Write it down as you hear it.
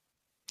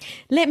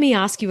Let me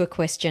ask you a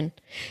question.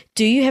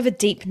 Do you have a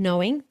deep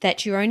knowing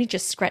that you're only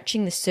just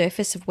scratching the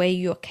surface of where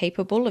you're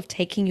capable of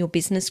taking your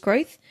business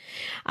growth?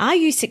 Are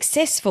you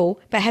successful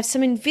but have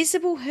some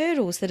invisible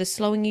hurdles that are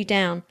slowing you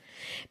down?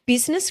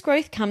 Business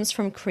growth comes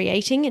from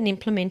creating and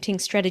implementing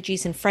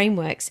strategies and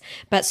frameworks,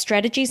 but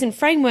strategies and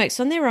frameworks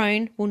on their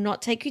own will not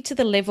take you to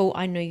the level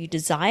I know you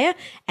desire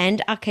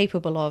and are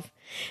capable of.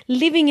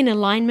 Living in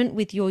alignment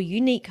with your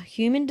unique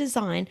human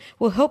design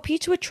will help you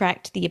to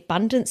attract the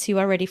abundance you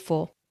are ready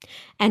for.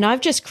 And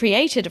I've just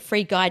created a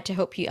free guide to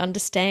help you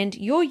understand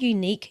your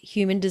unique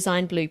human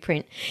design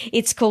blueprint.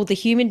 It's called the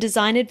Human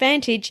Design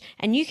Advantage,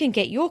 and you can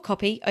get your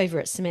copy over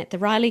at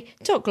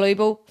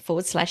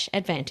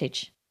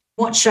SamanthaRiley.global/advantage.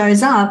 What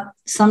shows up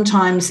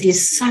sometimes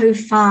is so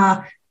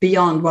far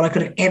beyond what I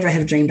could ever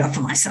have dreamed of for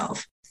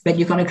myself. But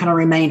you've got to kind of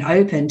remain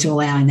open to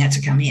allowing that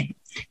to come in.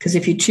 Because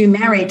if you're too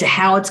married to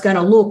how it's going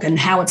to look and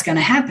how it's going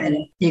to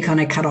happen, you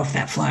kind of cut off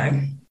that flow.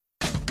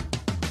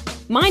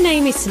 My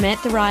name is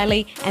Samantha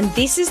Riley, and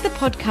this is the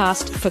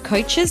podcast for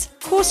coaches,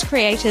 course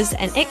creators,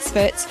 and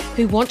experts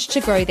who want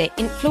to grow their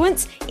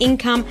influence,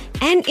 income,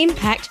 and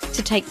impact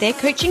to take their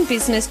coaching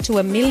business to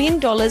 $1 million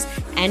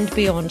and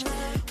beyond.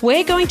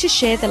 We're going to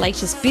share the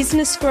latest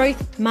business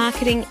growth,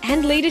 marketing,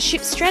 and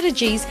leadership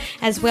strategies,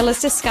 as well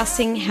as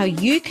discussing how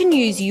you can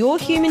use your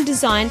human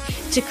design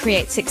to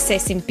create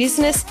success in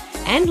business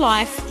and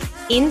life,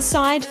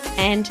 inside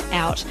and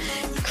out.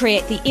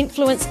 Create the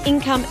influence,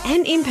 income,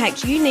 and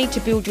impact you need to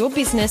build your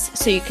business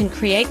so you can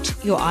create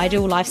your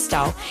ideal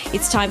lifestyle.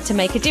 It's time to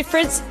make a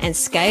difference and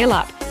scale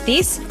up.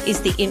 This is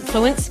the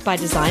Influence by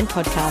Design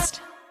podcast.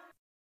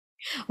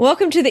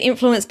 Welcome to the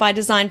Influence by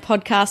Design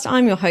podcast.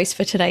 I'm your host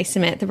for today,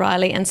 Samantha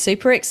Riley, and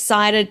super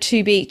excited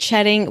to be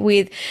chatting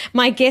with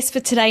my guest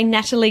for today,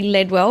 Natalie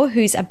Ledwell,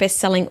 who's a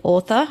best-selling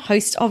author,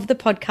 host of the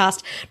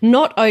podcast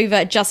Not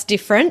Over, Just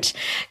Different,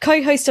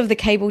 co-host of the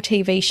cable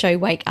TV show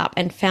Wake Up,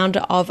 and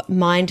founder of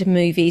Mind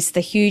Movies,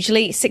 the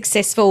hugely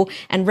successful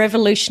and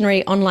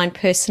revolutionary online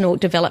personal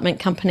development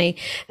company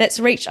that's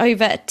reached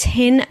over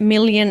 10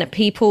 million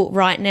people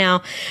right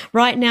now.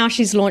 Right now,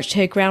 she's launched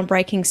her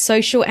groundbreaking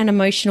social and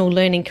emotional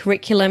learning curriculum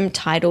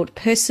titled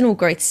Personal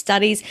Growth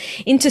Studies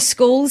into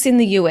schools in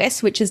the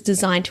US, which is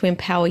designed to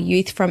empower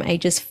youth from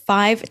ages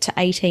 5 to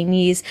 18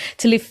 years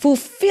to live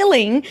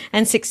fulfilling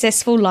and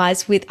successful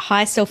lives with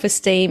high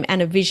self-esteem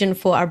and a vision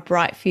for a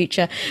bright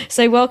future.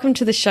 So welcome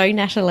to the show,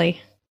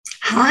 Natalie.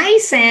 Hi,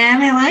 Sam.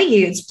 How are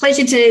you? It's a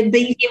pleasure to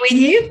be here with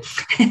you.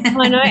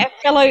 I know, a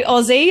fellow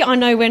Aussie. I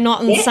know we're not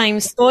on the same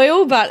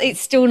soil, but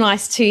it's still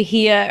nice to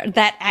hear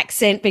that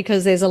accent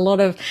because there's a lot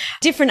of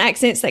different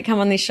accents that come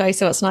on this show.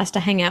 So it's nice to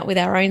hang out with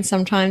our own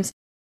sometimes.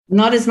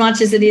 Not as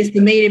much as it is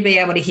for me to be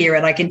able to hear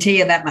it. I can tell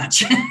you that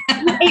much.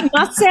 It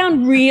must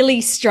sound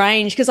really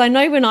strange because I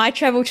know when I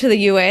travel to the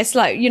US,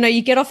 like, you know,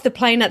 you get off the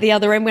plane at the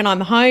other end when I'm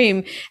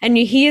home and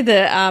you hear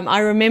I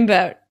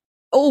remember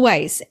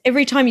always,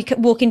 every time you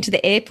walk into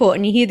the airport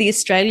and you hear the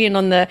Australian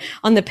on the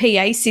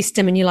PA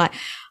system and you're like,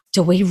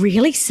 do we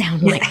really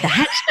sound like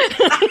that?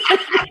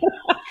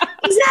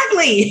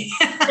 Exactly.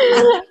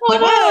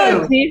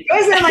 Whoa, do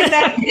I sound like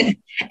that?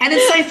 And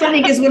it's so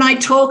funny because when I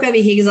talk over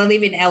here, because I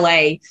live in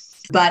LA,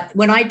 but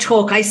when I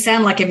talk, I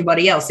sound like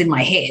everybody else in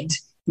my head.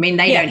 I mean,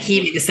 they don't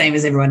hear me the same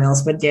as everyone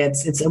else, but yeah,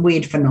 it's a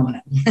weird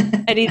phenomenon.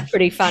 It is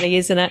pretty funny,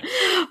 isn't it?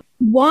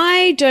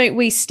 Why don't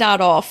we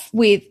start off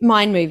with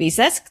Mind Movies?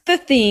 That's the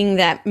thing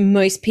that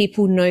most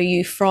people know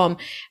you from.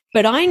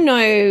 But I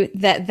know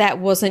that that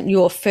wasn't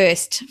your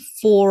first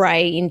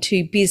foray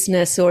into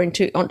business or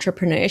into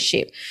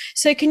entrepreneurship.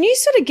 So can you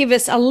sort of give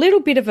us a little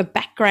bit of a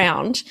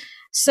background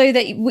so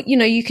that, you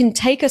know, you can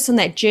take us on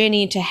that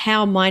journey into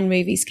how Mind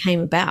Movies came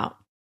about?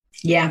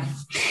 Yeah.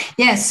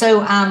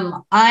 So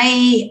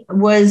I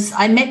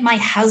met my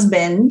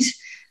husband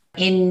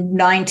in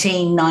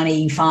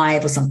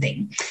 1995 or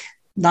something.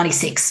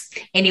 96.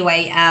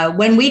 Anyway,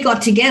 when we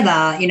got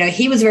together, you know,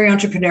 he was very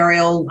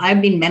entrepreneurial.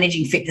 I've been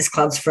managing fitness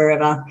clubs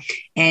forever.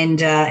 And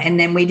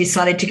then we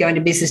decided to go into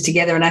business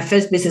together. And our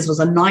first business was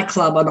a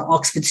nightclub on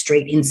Oxford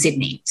Street in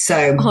Sydney.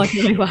 So, oh,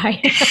 no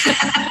way.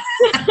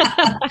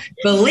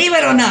 Believe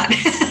it or not.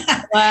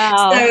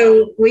 Wow.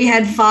 So we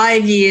had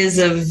 5 years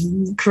of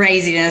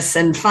craziness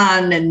and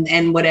fun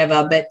and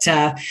whatever. But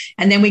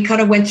and then we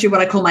kind of went through what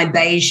I call my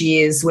beige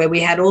years, where we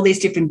had all these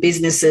different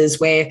businesses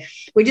where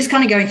we're just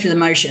kind of going through the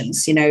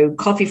motions, you know,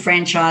 coffee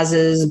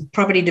franchises,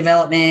 property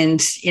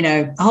development, you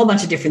know, a whole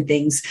bunch of different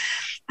things.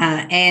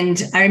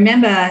 And I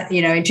remember,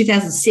 you know, in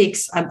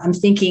 2006, I'm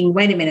thinking,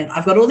 wait a minute,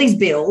 I've got all these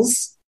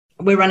bills.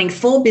 We're running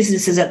 4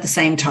 businesses at the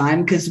same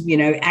time because, you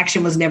know,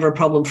 action was never a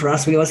problem for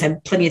us. We always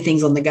had plenty of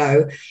things on the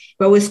go,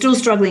 but we're still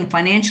struggling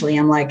financially.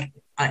 I'm like,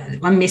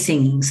 I'm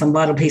missing some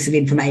vital piece of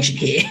information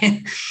here.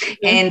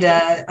 And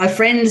a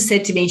friend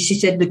said to me, she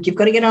said, look, you've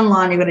got to get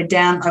online. You've got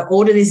to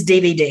order this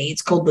DVD.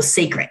 It's called The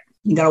Secret.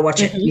 You got to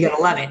watch it. You got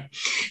to love it.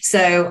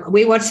 So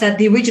we watched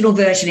the original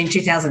version in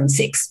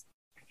 2006.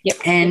 Yep.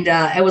 And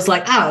it was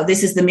like, oh,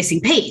 this is the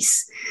missing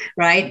piece,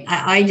 right?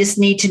 I just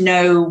need to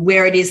know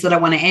where it is that I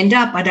want to end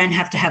up. I don't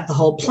have to have the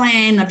whole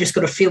plan. I've just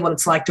got to feel what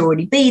it's like to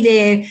already be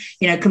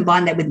there,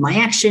 combine that with my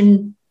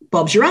action.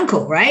 Bob's your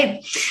uncle,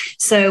 right?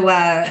 So,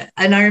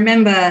 and I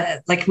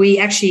remember like we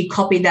actually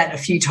copied that a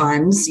few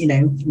times,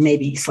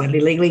 maybe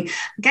slightly legally,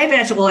 gave it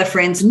out to all our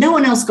friends. No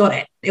one else got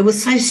it. It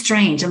was so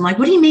strange. I'm like,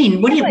 what do you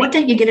mean? What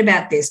don't you get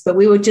about this? But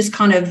we were just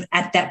kind of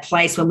at that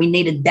place when we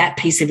needed that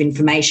piece of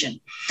information.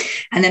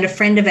 And then a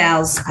friend of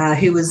ours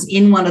who was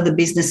in one of the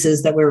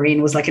businesses that we were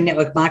in, was like a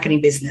network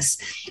marketing business,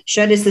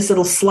 showed us this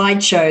little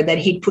slideshow that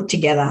he'd put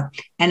together.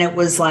 And it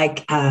was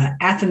like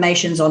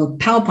affirmations on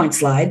PowerPoint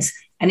slides.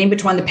 And in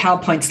between the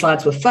PowerPoint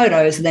slides were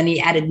photos, and then he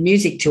added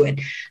music to it.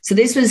 So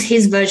this was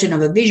his version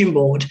of a vision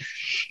board,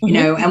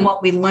 and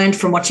what we learned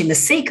from watching The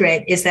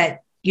Secret is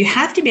that you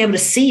have to be able to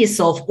see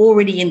yourself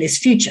already in this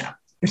future,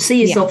 or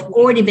see yourself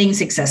already being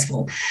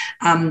successful.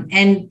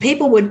 And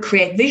people would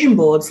create vision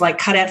boards, like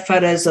cut out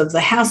photos of the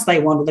house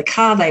they want or the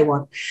car they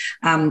want,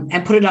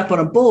 and put it up on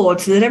a board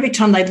so that every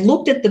time they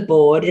looked at the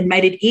board, it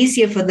made it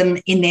easier for them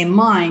in their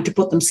mind to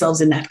put themselves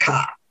in that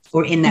car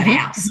or in that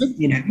house,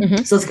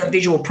 So it's got a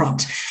visual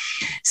prompt.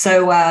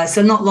 So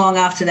not long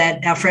after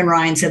that, our friend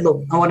Ryan said,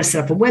 look, I want to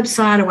set up a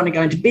website. I want to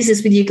go into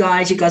business with you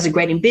guys. You guys are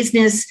great in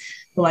business.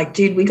 We're like,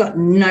 dude, we got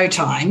no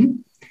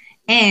time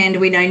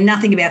and we know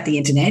nothing about the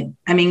internet.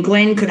 I mean,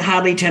 Glenn could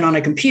hardly turn on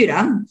a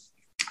computer.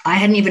 I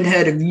hadn't even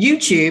heard of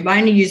YouTube. I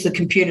only used the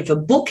computer for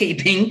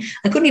bookkeeping.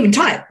 I couldn't even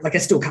type. Like I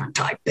still can't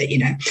type, but,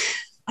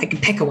 I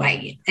could peck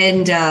away.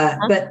 And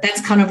but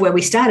that's kind of where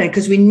we started,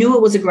 because we knew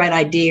it was a great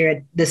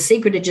idea. The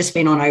Secret had just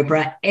been on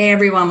Oprah.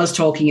 Everyone was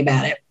talking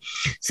about it.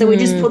 So we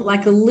just put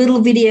like a little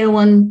video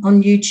on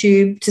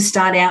YouTube to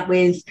start out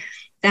with.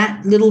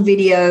 That little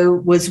video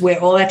was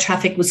where all our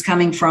traffic was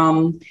coming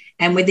from.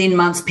 And within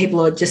months, people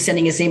are just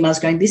sending us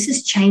emails going, this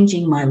is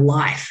changing my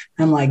life.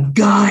 I'm like,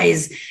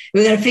 guys,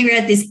 we've got to figure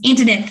out this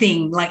internet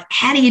thing. Like,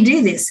 how do you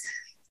do this?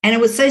 And it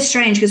was so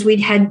strange because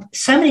we'd had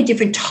so many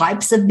different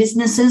types of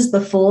businesses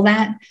before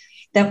that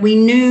we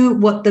knew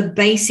what the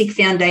basic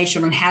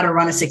foundation on how to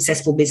run a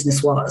successful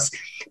business was.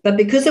 But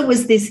because it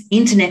was this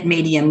internet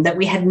medium that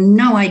we had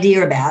no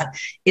idea about,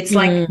 it's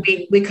like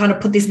we kind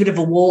of put this bit of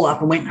a wall up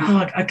and went,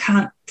 oh, I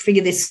can't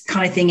figure this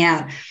kind of thing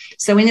out.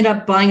 So we ended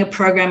up buying a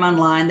program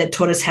online that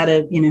taught us how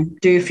to,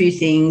 do a few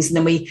things. And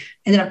then we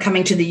ended up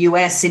coming to the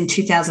US in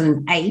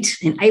 2008,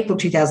 in April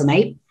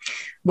 2008.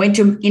 Went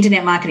to an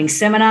internet marketing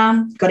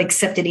seminar, got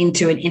accepted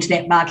into an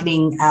internet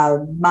marketing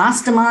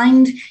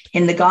mastermind.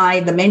 And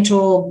the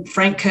mentor,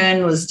 Frank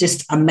Kern, was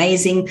just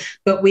amazing.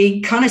 But we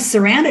kind of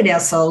surrounded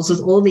ourselves with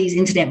all these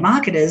internet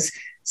marketers.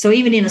 So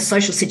even in a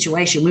social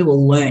situation, we were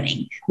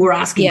learning. We're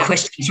asking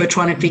questions. We're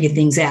trying to figure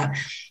things out.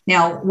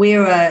 Now,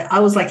 I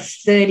was like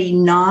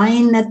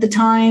 39 at the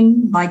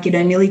time,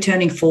 nearly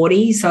turning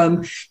 40.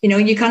 So,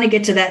 you kind of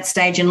get to that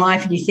stage in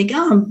life and you think,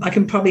 oh, I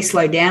can probably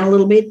slow down a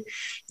little bit.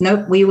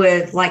 Nope, we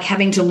were like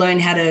having to learn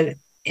how to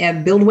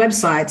build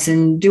websites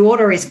and do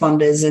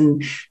autoresponders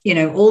and,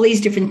 all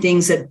these different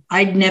things that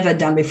I'd never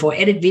done before,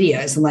 edit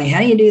videos. I'm like, how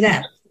do you do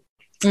that?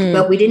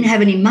 But we didn't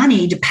have any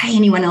money to pay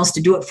anyone else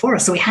to do it for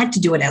us. So we had to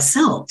do it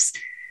ourselves.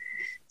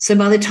 So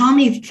by the time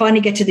we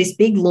finally get to this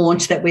big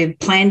launch that we've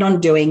planned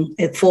on doing,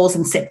 it falls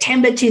in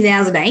September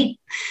 2008,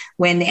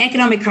 when the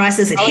economic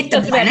crisis had hit the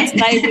planet.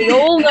 We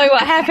all know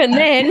what happened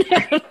then.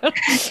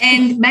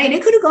 And, mate,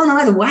 it could have gone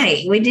either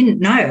way. We didn't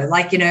know,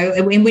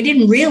 and we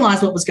didn't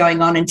realize what was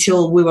going on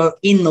until we were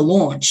in the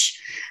launch.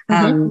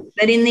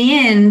 But in the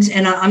end,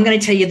 and I'm going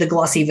to tell you the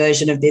glossy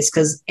version of this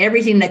because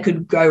everything that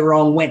could go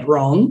wrong went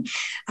wrong.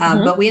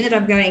 But we ended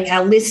up our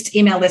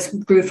email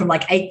list grew from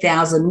like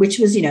 8,000, which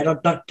was,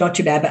 not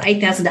too bad, but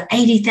 8,000 to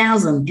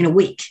 80,000 in a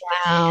week.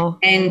 Wow.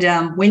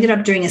 And we ended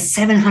up doing a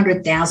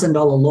 $700,000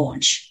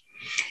 launch.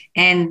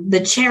 And the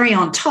cherry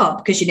on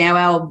top, because,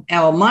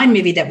 our Mind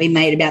movie that we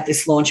made about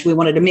this launch, we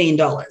wanted $1 million.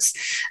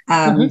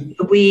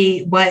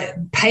 We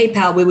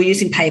were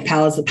using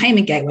PayPal as the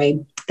payment gateway.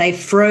 They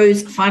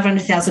froze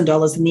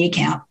 $500,000 in the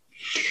account.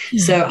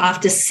 So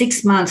after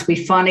 6 months, we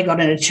finally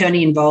got an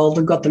attorney involved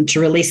and got them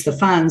to release the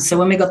funds. So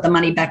when we got the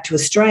money back to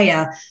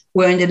Australia,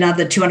 we earned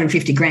another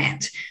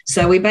 $250,000.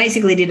 So we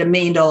basically did $1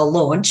 million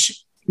launch.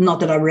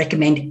 Not that I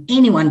recommend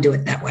anyone do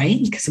it that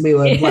way, because we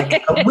were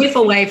like a whiff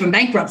away from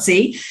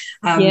bankruptcy.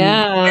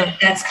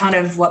 That's kind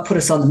of what put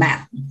us on the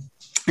map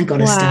and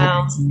got us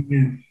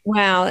started.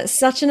 Wow, it's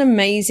such an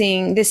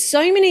amazing, there's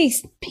so many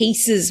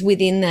pieces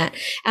within that.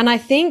 And I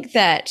think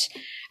that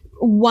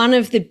one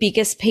of the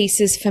biggest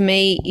pieces for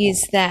me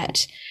is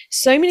that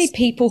so many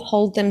people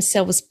hold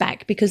themselves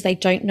back because they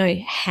don't know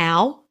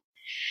how.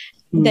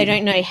 They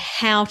don't know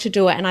how to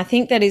do it. And I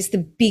think that is the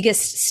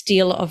biggest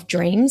steal of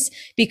dreams,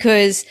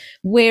 because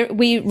we're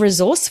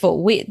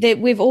resourceful.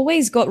 We've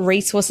always got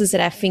resources at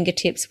our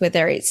fingertips,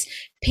 whether it's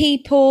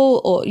people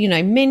or,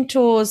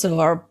 mentors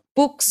or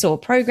books or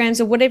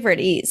programs or whatever it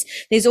is.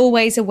 There's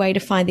always a way to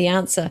find the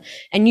answer.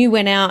 And you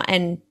went out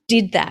and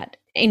did that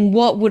in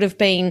what would have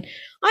been,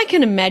 I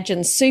can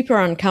imagine, super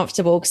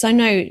uncomfortable, because I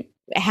know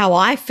how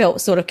I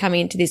felt sort of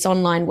coming into this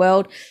online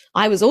world.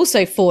 I was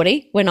also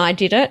 40 when I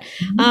did it.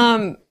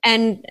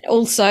 And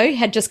also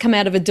had just come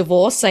out of a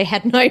divorce. So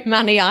had no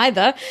money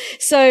either.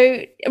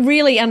 So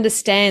really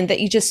understand that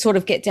you just sort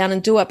of get down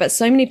and do it. But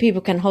so many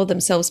people can hold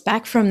themselves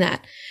back from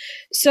that.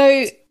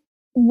 So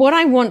what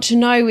I want to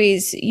know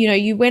is, you know,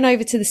 you went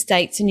over to the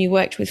States and you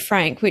worked with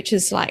Frank, which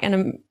is like,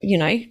 and you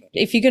know,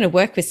 if you're going to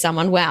work with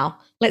someone, wow,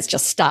 let's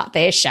just start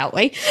there, shall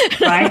we?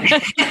 Right.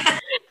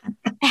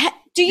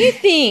 Do you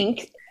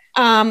think,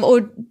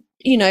 or,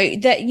 you know,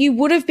 that you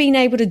would have been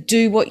able to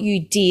do what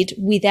you did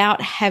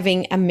without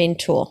having a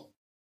mentor?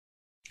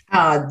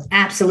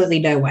 Absolutely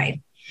no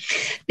way.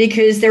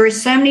 Because there are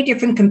so many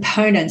different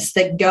components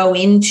that go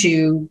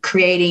into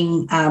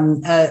creating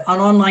an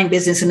online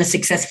business and a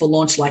successful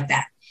launch like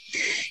that.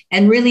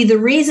 And really the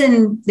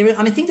reason,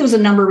 I think there was a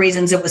number of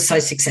reasons it was so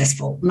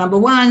successful. Number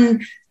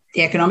one,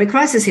 the economic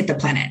crisis hit the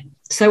planet.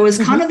 So it was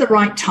kind of the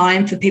right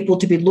time for people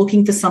to be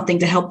looking for something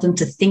to help them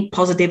to think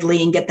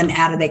positively and get them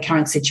out of their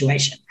current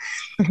situation.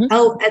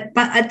 But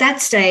at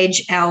that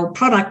stage, our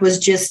product was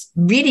just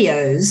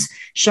videos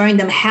showing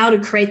them how to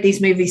create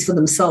these movies for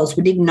themselves.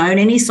 We didn't own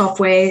any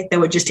software. They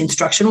were just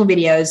instructional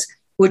videos.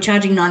 We were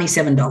charging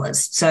 $97.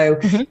 So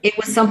it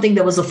was something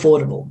that was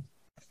affordable.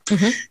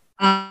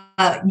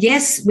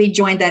 Yes, we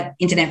joined that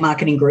internet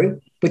marketing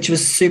group, which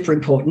was super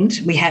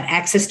important. We had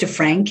access to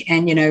Frank,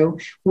 and, you know,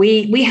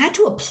 we had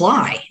to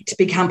apply to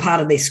become part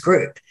of this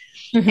group.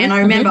 And I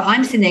remember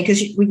I'm sitting there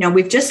because, you know,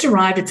 we've just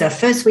arrived. It's our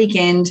first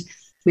weekend.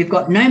 We've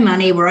got no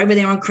money. We're over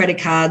there on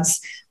credit cards.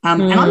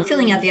 And I'm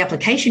filling out the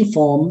application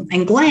form,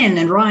 and Glenn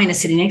and Ryan are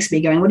sitting next to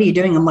me going, "What are you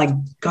doing?" I'm like,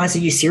 "Guys, are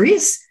you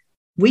serious?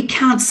 We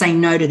can't say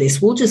no to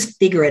this. We'll just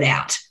figure it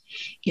out."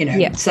 You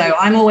know, so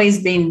I'm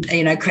always been,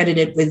 you know,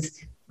 credited with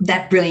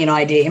that brilliant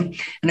idea.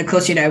 And of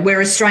course, you know,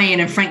 we're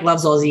Australian and Frank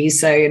loves Aussies.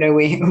 So, you know,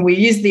 we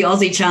used the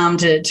Aussie charm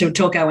to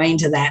talk our way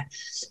into that.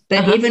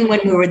 But even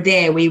when we were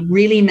there, we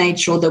really made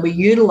sure that we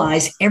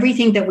utilized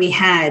everything that we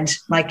had,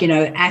 like, you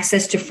know,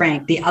 access to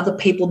Frank, the other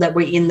people that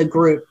were in the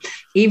group,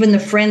 even the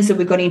friends that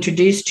we got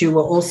introduced to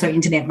were also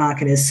internet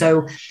marketers.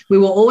 So we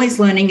were always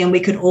learning and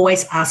we could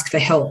always ask for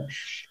help.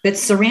 But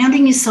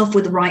surrounding yourself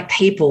with the right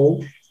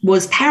people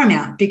was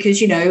paramount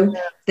because, you know,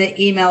 the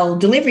email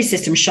delivery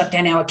system shut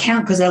down our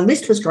account because our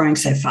list was growing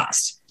so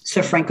fast.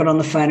 So Frank got on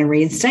the phone and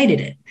reinstated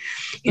it.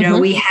 You know,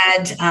 we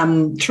had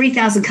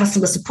 3,000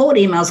 customer support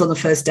emails on the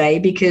first day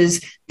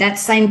because that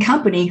same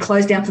company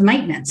closed down for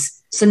maintenance.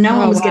 So no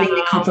one was getting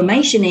the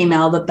confirmation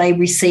email that they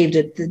received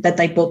it, that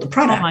they bought the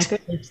product. Oh, my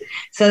goodness.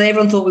 So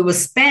everyone thought we were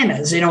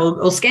spammers, you know,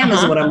 or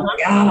scammers or whatever. Like,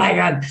 oh, my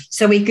God.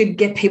 So we could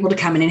get people to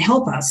come in and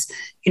help us.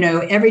 You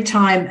know, every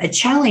time a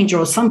challenge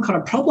or some kind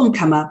of problem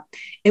come up,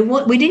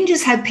 we didn't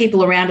just have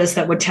people around us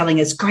that were telling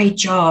us, "Great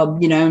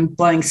job," you know, and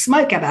blowing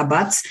smoke up our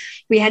butts.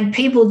 We had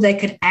people that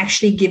could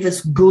actually give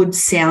us good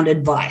sound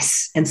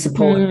advice and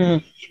support.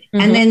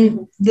 And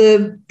then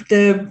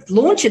the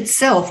launch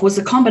itself was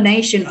a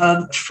combination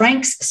of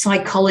Frank's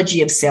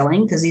psychology of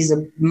selling, because he's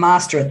a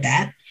master at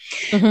that.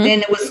 Then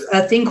there was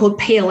a thing called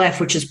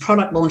PLF, which is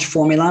product launch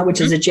formula, which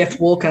is a Jeff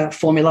Walker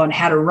formula on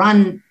how to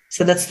run.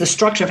 So that's the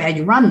structure of how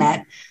you run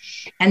that.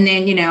 And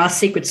then, you know, our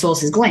secret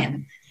sauce is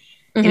Glenn.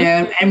 You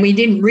know, and we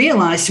didn't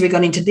realize till we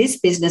got into this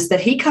business that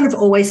he kind of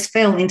always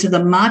fell into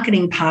the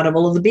marketing part of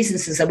all of the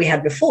businesses that we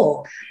had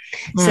before.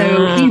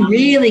 So he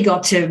really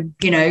got to,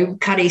 you know,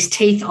 cut his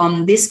teeth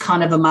on this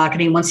kind of a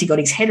marketing once he got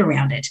his head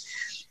around it.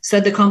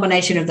 So the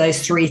combination of those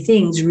three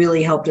things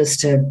really helped us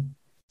to,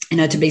 you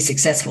know, to be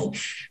successful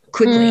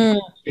quickly.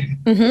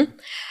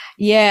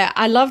 Yeah,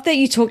 I love that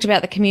you talked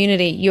about the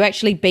community. You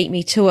actually beat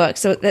me to it.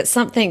 So that's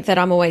something that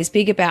I'm always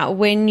big about.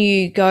 When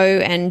you go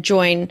and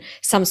join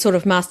some sort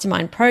of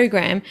mastermind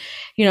program,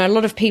 you know, a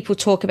lot of people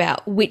talk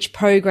about which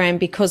program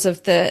because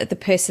of the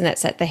person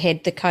that's at the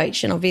head, the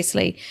coach. And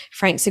obviously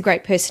Frank's a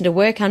great person to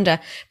work under.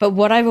 But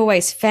what I've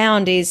always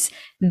found is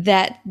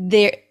that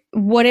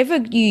whatever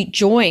you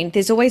join,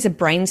 there's always a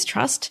brains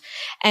trust.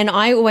 And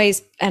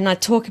I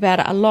talk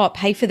about it a lot,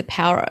 pay for the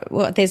power.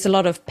 Well, there's a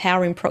lot of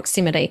power in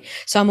proximity.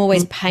 So I'm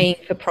always paying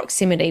for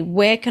proximity.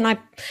 Where can I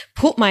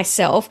put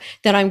myself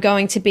that I'm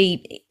going to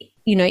be,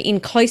 you know, in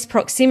close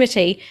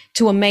proximity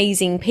to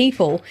amazing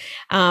people?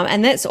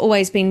 And that's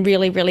always been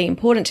really, really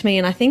important to me.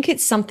 And I think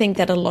it's something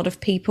that a lot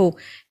of people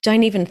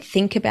don't even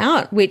think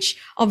about, which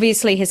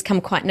obviously has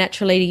come quite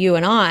naturally to you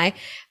and I.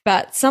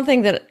 But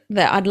something that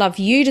I'd love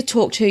you to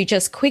talk to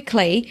just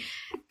quickly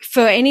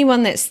for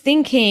anyone that's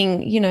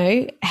thinking, you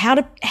know, how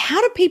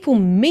do people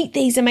meet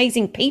these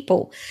amazing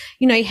people?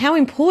 You know, how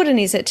important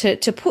is it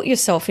to put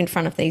yourself in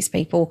front of these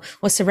people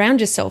or surround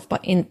yourself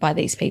by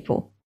these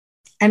people?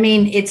 I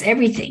mean, it's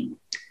everything.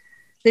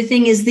 The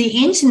thing is,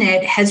 the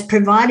internet has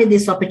provided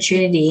this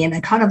opportunity and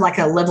a kind of like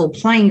a level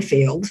playing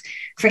field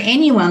for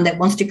anyone that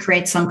wants to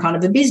create some kind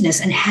of a business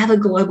and have a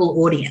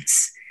global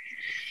audience.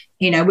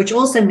 You know, which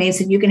also means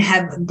that you can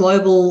have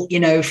global, you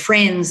know,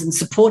 friends and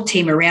support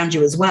team around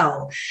you as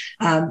well.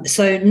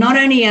 So not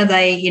only are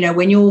they, you know,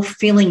 when you're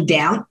feeling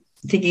doubt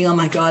thinking, oh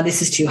my God,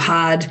 this is too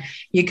hard,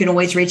 you can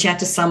always reach out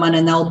to someone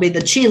and they'll be the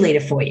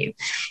cheerleader for you.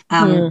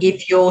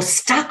 If you're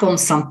stuck on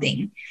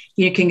something,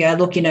 you can go,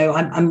 look,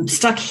 I'm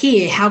stuck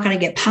here. How can I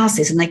get past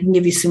this? And they can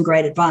give you some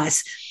great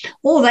advice.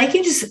 Or they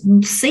can just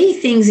see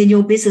things in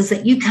your business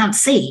that you can't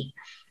see.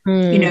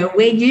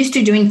 We're used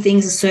to doing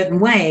things a certain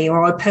way,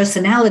 or our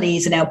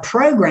personalities and our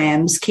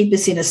programs keep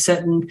us in a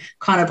certain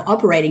kind of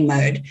operating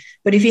mode.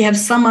 But if you have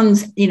someone,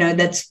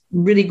 that's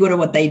really good at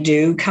what they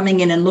do, coming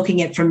in and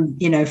looking at from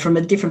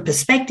a different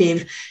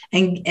perspective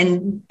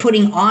and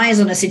putting eyes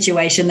on a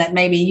situation that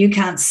maybe you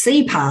can't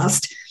see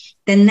past,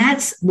 then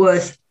that's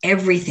worth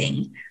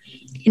everything.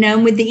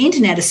 And with the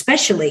internet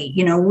especially,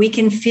 we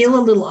can feel a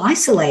little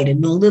isolated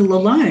and a little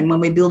alone when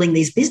we're building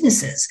these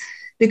businesses,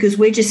 because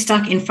we're just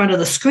stuck in front of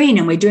the screen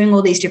and we're doing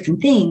all these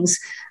different things.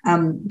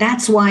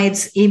 That's why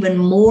it's even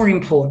more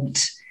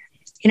important.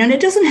 And it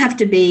doesn't have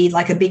to be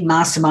like a big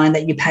mastermind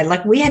that you pay.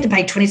 Like we had to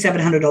pay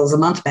 $2,700 a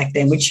month back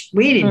then, which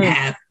we didn't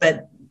have,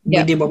 but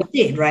we did what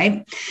we did,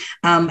 right?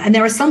 And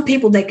there are some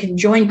people that can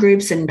join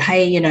groups and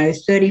pay,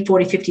 $30,000, $40,000,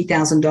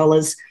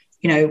 $50,000,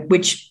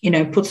 which,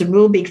 puts a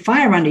real big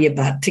fire under your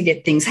butt to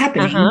get things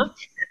happening.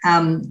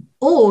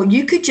 Or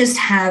you could just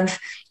have,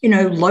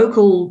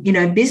 local,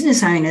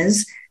 business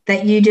owners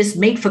that you just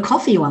meet for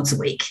coffee once a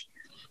week,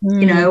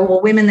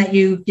 or women that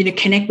you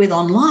connect with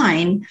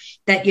online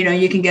that,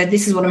 you can go,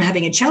 this is what I'm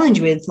having a challenge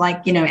with.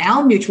 Like,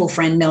 our mutual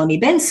friend, Melanie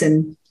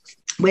Benson,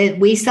 where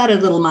we started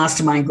a little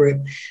mastermind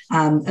group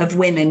of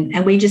women,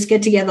 and we just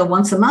get together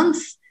once a month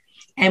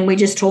and we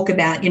just talk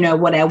about,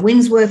 what our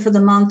wins were for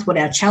the month, what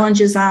our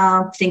challenges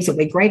are, things that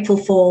we're grateful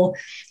for.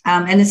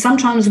 And then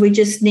sometimes we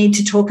just need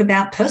to talk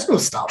about personal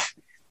stuff.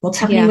 What's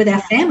happening with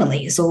our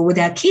families or with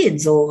our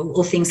kids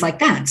or things like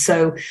that.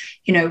 So,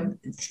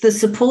 the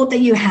support that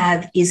you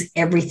have is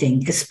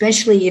everything,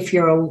 especially if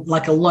you're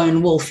like a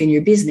lone wolf in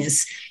your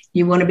business.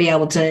 You want to be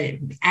able to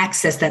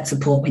access that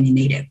support when you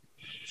need it.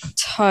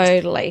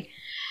 Totally.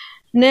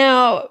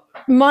 Now,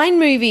 Mind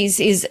Movies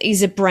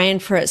is a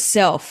brand for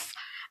itself.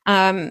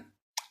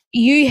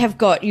 You have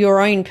got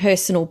your own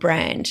personal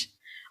brand.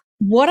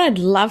 What I'd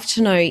love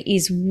to know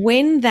is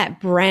when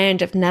that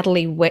brand of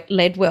Natalie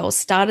Ledwell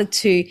started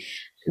to,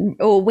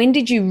 or when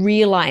did you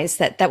realize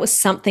that that was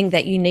something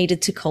that you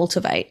needed to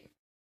cultivate?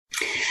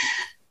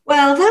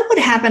 Well, that would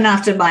happen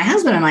after my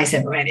husband and I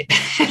separated.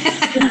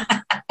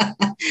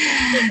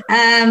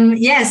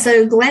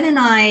 So Glenn and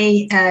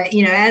I,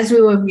 as we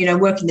were,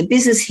 working the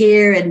business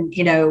here and,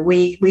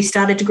 we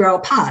started to grow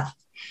apart.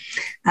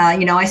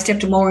 I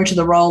stepped more into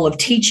the role of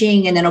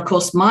teaching. And then, of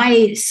course,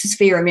 my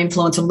sphere of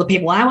influence of the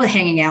people I was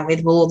hanging out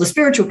with were all the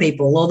spiritual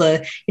people, or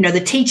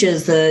the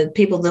teachers, the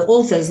people, the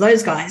authors,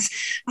 those guys.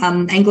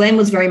 And Glenn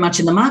was very much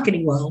in the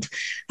marketing world.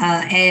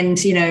 And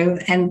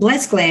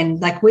bless Glenn,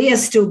 like we are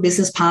still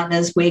business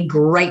partners. We're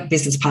great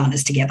business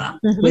partners together.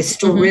 We're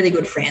still really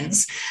good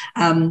friends.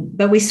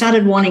 But we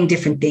started wanting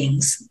different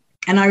things.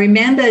 And I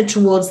remember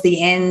towards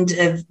the end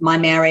of my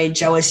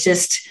marriage, I was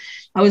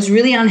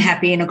really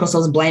unhappy. And of course, I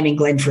was blaming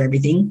Glenn for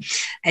everything,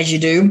 as you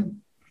do.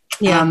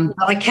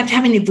 But I kept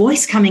having the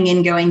voice coming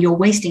in going, you're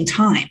wasting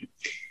time.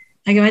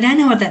 I go, I don't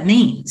know what that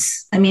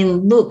means. I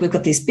mean, look, we've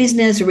got this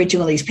business, we're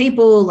reaching all these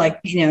people,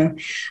 and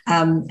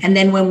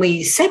then when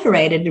we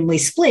separated and we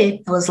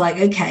split, I was like,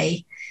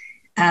 okay,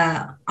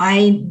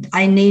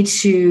 I need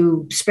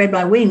to spread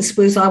my wings,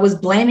 because I was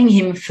blaming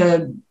him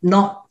for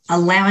not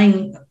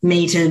allowing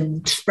me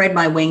to spread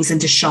my wings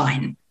and to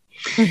shine.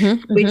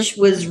 Which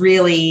was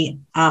really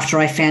after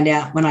I found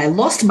out when I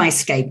lost my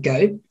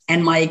scapegoat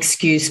and my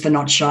excuse for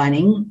not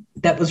shining,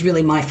 that was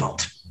really my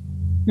fault.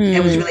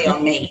 It was really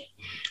on me.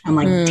 I'm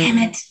like, damn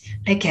it.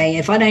 Okay,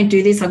 if I don't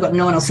do this, I've got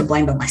no one else to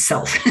blame but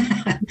myself.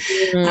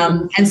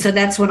 And so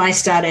that's when I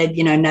started,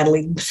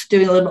 Natalie,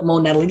 doing a little bit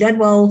more Natalie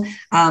Ledwell.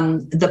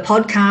 The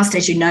podcast,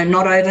 as you know,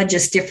 Not Over,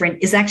 Just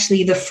Different, is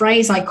actually the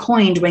phrase I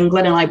coined when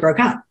Glenn and I broke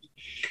up.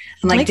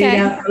 I'm like, dude,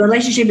 our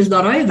relationship is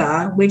not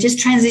over. We're just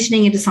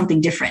transitioning into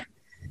something different.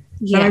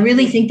 But I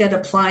really think that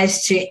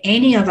applies to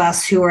any of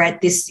us who are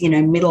at this,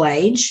 middle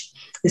age,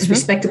 this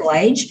respectable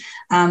age,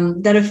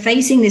 that are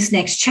facing this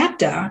next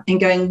chapter and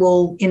going,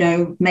 well,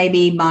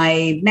 maybe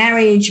my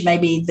marriage,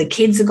 maybe the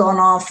kids are gone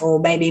off, or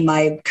maybe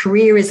my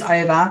career is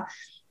over.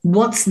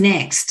 What's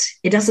next?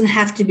 It doesn't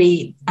have to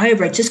be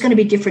over. It's just going to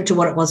be different to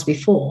what it was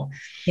before.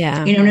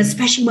 Yeah. And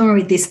especially when we're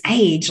at this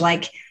age,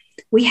 like,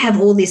 we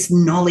have all this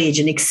knowledge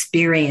and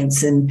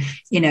experience and,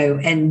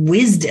 and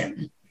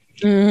wisdom.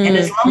 And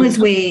as long as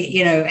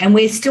and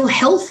we're still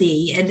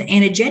healthy and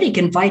energetic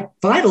and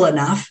vital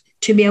enough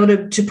to be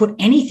able to put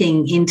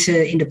anything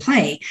into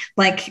play.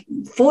 Like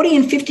 40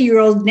 and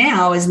 50-year-old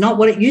now is not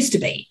what it used to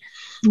be.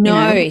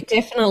 No,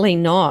 definitely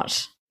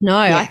not. No,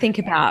 I think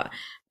about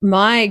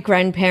my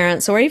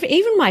grandparents or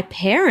even my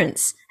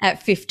parents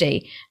at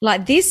 50.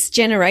 Like, this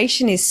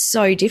generation is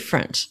so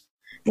different,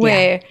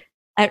 where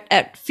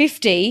at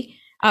 50,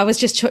 I was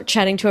just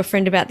chatting to a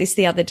friend about this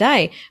the other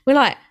day. We're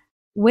like,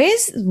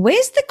 where's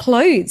the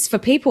clothes for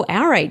people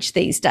our age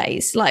these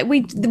days? Like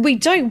we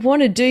don't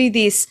want to do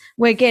this.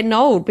 We're getting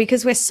old,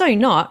 because we're so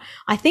not.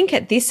 I think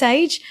at this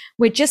age,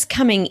 we're just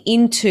coming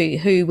into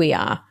who we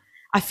are.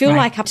 I feel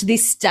like up to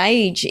this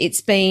stage,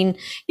 it's been,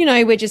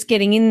 we're just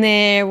getting in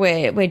there.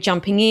 We're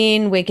jumping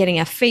in, we're getting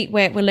our feet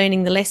wet, we're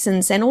learning the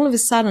lessons. And all of a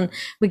sudden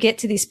we get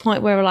to this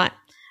point where we're like,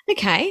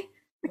 okay,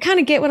 I kind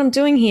of get what I'm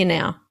doing here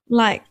now.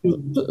 Like,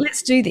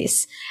 let's do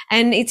this.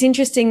 And it's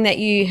interesting that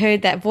you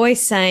heard that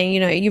voice saying,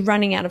 you're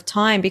running out of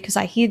time, because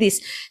I hear this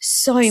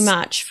so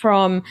much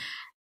from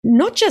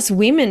not just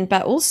women,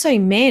 but also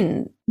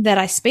men that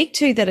I speak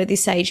to that are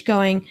this age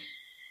going,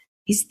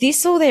 is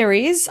this all there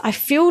is? I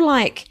feel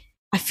like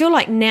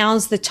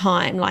now's the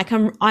time. Like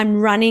I'm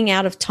running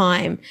out of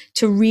time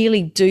to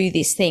really do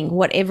this thing,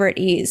 whatever it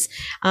is.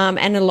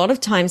 And a lot of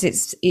times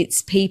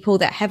it's people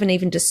that haven't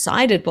even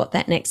decided what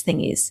that next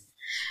thing is.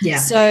 Yeah.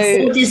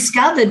 So or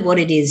discovered what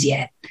it is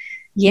yet.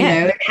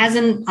 Yeah. It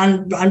hasn't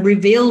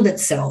unrevealed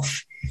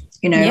itself,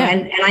 and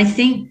I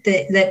think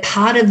that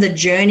part of the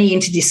journey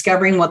into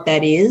discovering what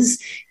that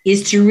is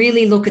to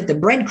really look at the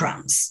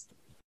breadcrumbs.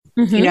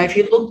 Mm-hmm. If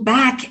you look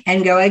back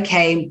and go,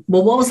 okay,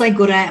 well, what was I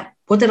good at?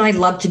 What did I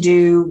love to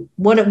do?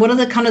 What are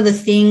the kind of the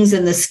things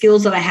and the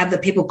skills that I have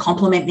that people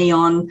compliment me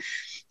on?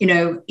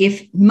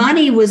 If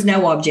money was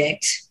no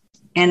object,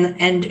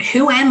 and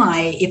who am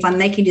I if I'm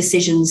making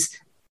decisions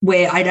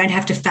where I don't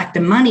have to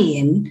factor money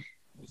in,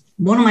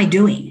 what am I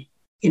doing?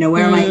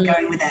 Where am I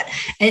going with that?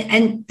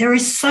 And there are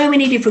so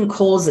many different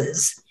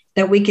causes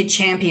that we could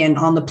champion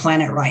on the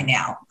planet right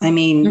now. I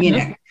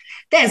mean,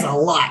 there's a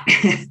lot.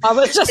 I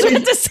was just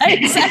about to say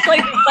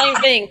exactly the same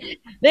thing.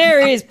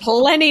 There is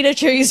plenty to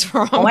choose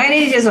from.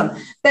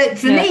 But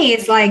for me,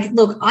 it's like,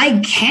 look,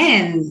 I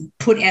can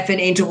put effort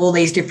into all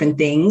these different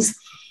things,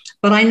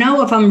 but I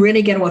know if I'm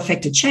really going to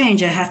affect a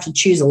change, I have to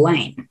choose a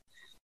lane.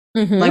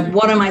 Mm-hmm.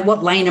 Like,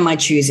 what lane am I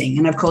choosing?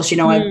 And of course,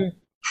 I've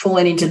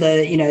fallen into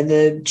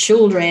the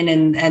children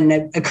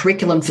and a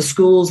curriculum for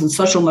schools and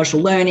social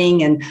emotional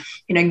learning and,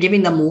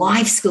 giving them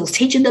life skills,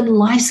 teaching them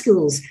life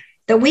skills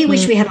that we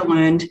wish we had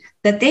learned,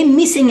 that they're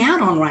missing out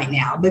on right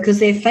now because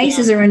their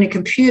faces are in a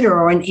computer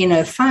or in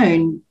a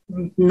phone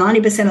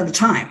 90% of the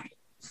time.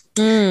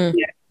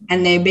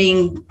 And they're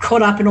being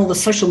caught up in all the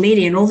social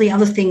media and all the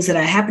other things that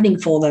are happening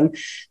for them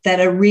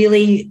that are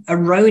really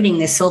eroding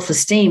their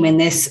self-esteem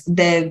and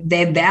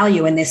their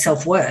value and their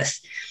self-worth.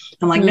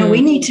 I'm like, no,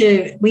 we need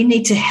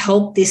to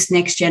help this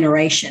next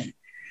generation,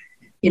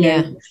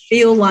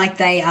 feel like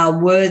they are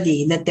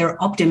worthy, that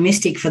they're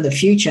optimistic for the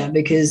future,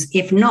 because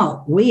if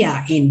not, we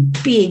are in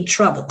big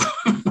trouble.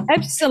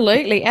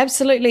 Absolutely.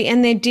 Absolutely.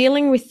 And they're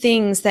dealing with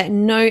things that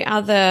no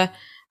other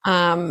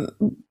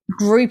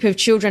group of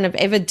children have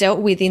ever dealt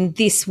with in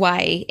this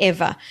way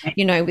ever,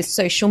 with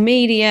social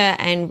media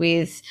and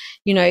with,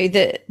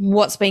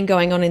 what's been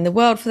going on in the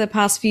world for the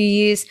past few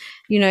years.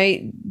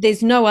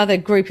 There's no other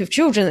group of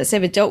children that's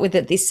ever dealt with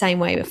it this same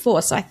way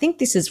before. So I think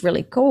this is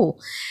really cool.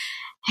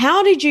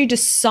 How did you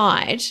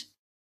decide?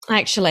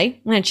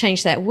 Actually, I'm going to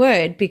change that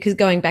word, because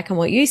going back on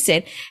what you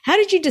said, how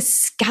did you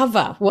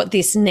discover what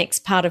this next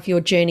part of your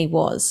journey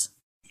was?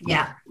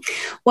 Yeah.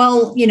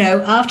 Well,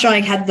 after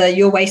I had the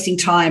You're Wasting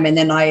Time, and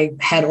then I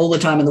had all the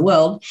time in the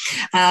world,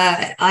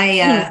 I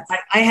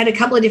had a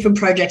couple of different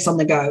projects on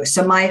the go.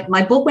 So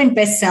my book went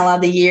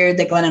bestseller the year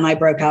that Glenn and I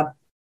broke up.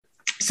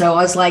 So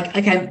I was like,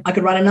 okay, I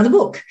could write another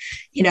book,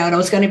 and it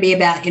was going to be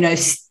about,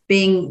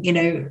 being,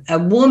 a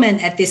woman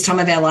at this time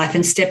of our life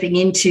and stepping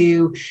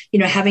into,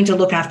 having to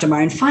look after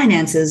my own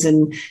finances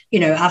and,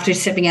 after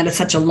stepping out of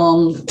such a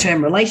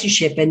long-term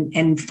relationship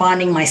and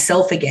finding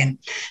myself again.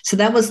 So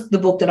that was the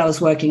book that I was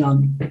working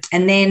on.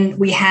 And then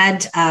we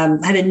had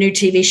a new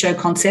TV show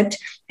concept,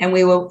 and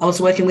I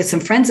was working with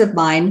some friends of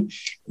mine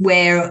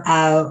where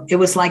it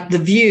was like The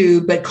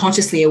View, but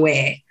consciously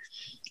aware.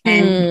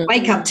 And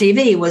Wake Up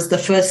TV was the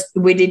first.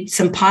 We did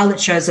some pilot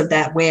shows of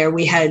that where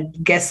we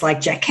had guests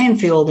like Jack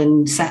Canfield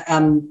and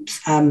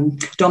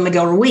Don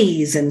Miguel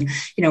Ruiz and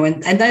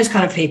those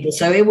kind of people.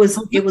 So it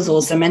was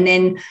awesome. And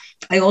then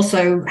I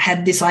also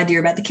had this idea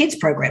about the kids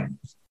program.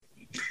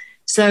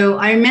 So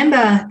I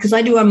remember, because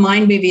I do a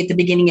mind movie at the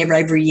beginning of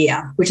every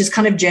year, which is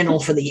kind of general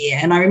for the year.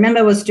 And I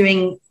remember I was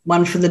doing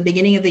one for the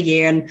beginning of the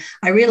year, and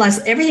I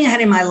realized everything I had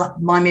in my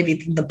mind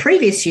movie the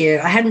previous year,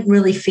 I hadn't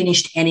really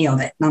finished any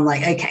of it. And I'm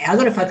like, okay, I've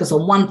got to focus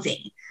on one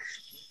thing.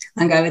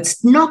 I go,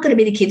 it's not going to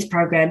be the kids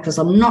program because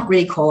I'm not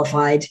really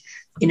qualified.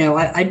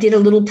 I did a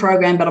little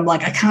program, but I'm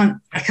like, I can't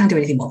do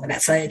anything more than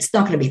that. So it's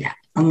not going to be that.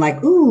 I'm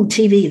like, ooh,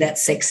 TV,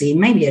 that's sexy.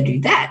 Maybe I do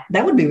that.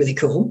 That would be really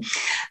cool.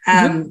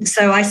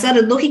 So I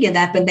started looking at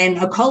that. But then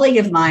a colleague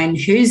of mine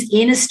who's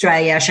in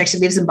Australia, she actually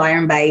lives in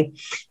Byron Bay.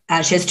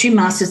 She has 2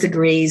 master's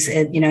degrees,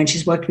 and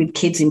she's worked with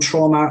kids in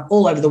trauma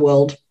all over the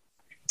world.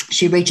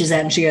 She reaches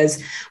out and she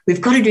goes, we've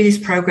got to do this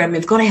program.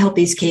 We've got to help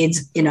these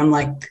kids. I'm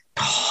like,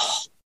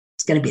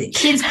 it's going to be the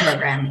kids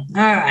program.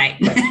 All right.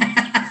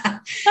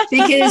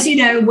 Because,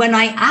 when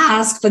I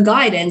ask for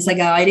guidance, I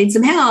go, I need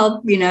some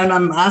help, and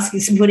I'm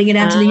asking, putting it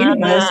out to the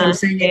universe. I'm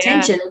saying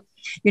attention.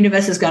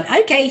 Universe is going,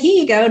 okay,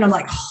 here you go. And I'm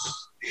like,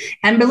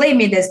 And believe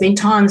me, there's been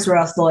times where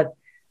I've thought,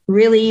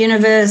 really,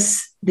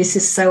 universe, this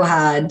is so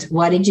hard.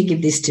 Why did you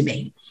give this to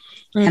me?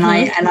 And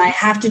I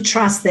have to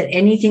trust that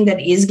anything that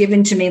is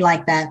given to me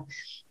like that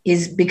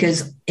is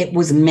because it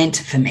was meant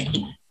for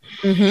me.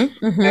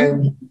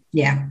 So,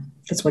 yeah,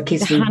 that's what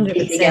keeps me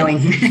going.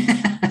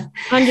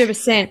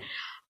 100%.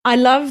 I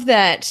love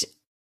that.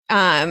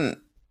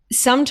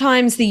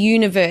 Sometimes the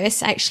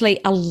universe, actually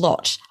a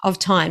lot of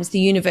times, the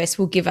universe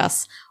will give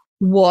us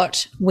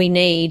what we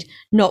need,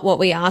 not what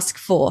we ask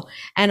for.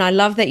 And I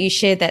love that you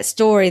shared that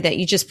story, that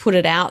you just put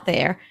it out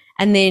there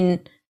and then,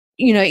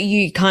 you know,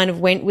 you kind of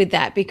went with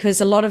that,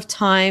 because a lot of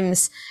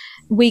times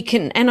we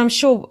can, and I'm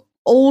sure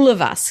all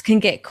of us can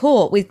get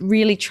caught with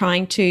really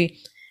trying to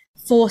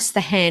force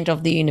the hand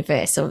of the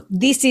universe, or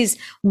this is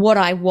what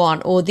I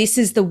want, or this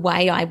is the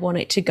way I want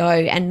it to go,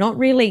 and not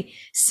really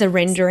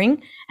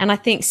surrendering. And I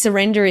think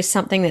surrender is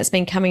something that's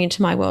been coming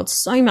into my world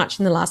so much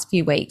in the last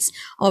few weeks,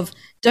 of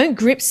don't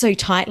grip so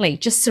tightly,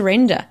 just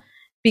surrender,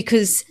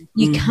 because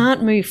you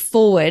can't move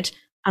forward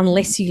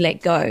unless you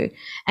let go.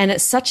 And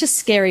it's such a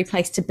scary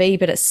place to be,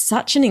 but it's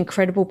such an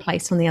incredible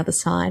place on the other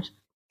side.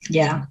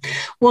 Yeah.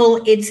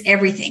 Well, it's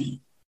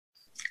everything.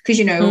 Because,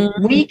 you know,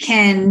 we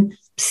can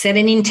set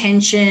an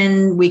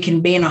intention, we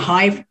can be in a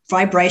high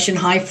vibration,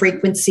 high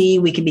frequency,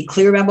 we can be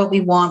clear about what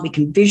we want, we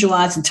can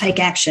visualize and take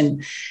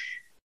action.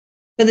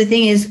 But the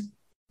thing is,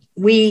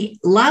 we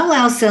lull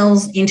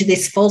ourselves into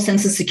this false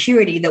sense of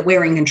security that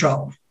we're in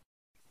control.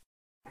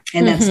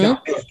 And that's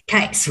not the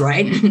case,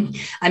 right?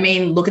 I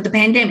mean, look at the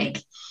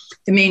pandemic.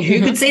 I mean, who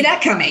could see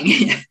that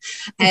coming?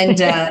 And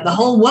the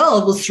whole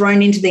world was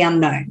thrown into the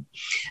unknown.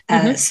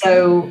 And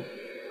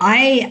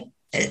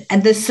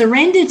the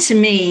surrender to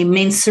me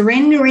means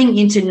surrendering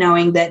into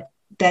knowing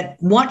that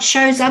what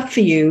shows up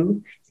for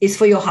you is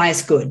for your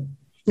highest good.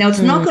 Now, it's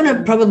not going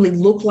to probably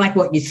look like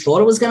what you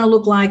thought it was going to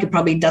look like. It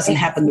probably doesn't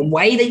happen the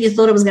way that you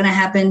thought it was going to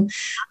happen.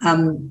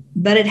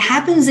 But it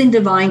happens in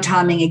divine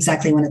timing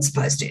exactly when it's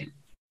supposed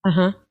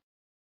to.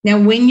 Now,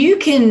 when you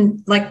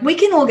can, like, we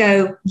can all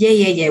go,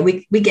 yeah,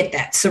 we get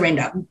that,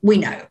 surrender, we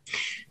know.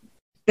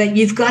 But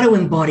you've got to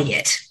embody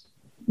it.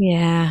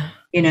 Yeah.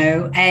 You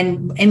know,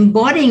 and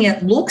embodying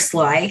it looks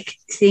like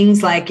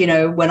things like, you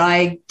know, when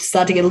I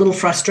start to get a little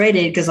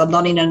frustrated because I'm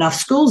not in enough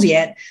schools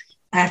yet,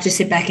 I have to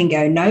sit back and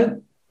go,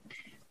 no,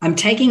 I'm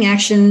taking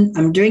action.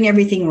 I'm doing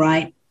everything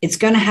right. It's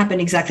going to happen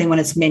exactly when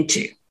it's meant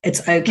to.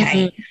 It's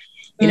okay.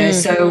 You know,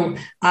 so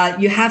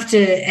you have to,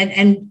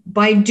 and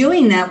by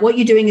doing that, what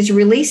you're doing is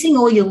releasing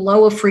all your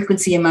lower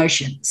frequency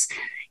emotions.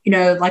 You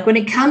know, like when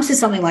it comes to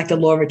something like the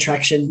law of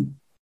attraction,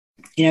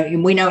 you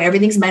know, we know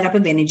everything's made up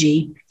of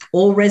energy,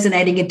 all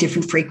resonating at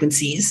different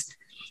frequencies,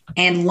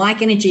 and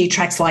like energy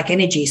attracts like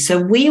energy. So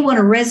we want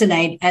to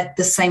resonate at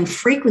the same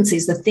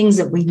frequencies, the things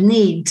that we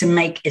need to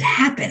make it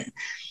happen.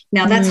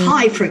 Now, that's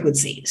high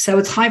frequency. So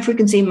it's high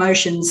frequency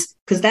emotions,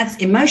 because that's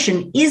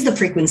emotion is the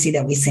frequency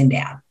that we send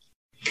out.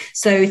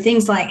 So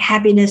things like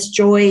happiness,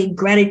 joy,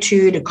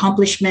 gratitude,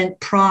 accomplishment,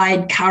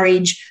 pride,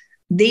 courage,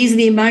 these are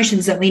the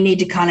emotions that we need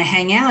to kind of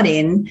hang out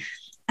in.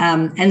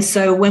 And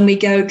so when we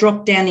go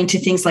drop down into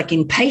things like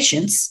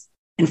impatience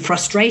and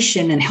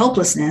frustration and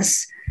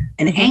helplessness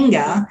and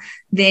anger,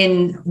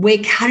 then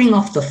we're cutting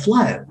off the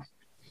flow.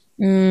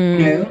 You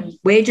know,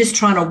 we're just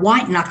trying to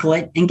white knuckle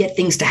it and get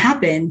things to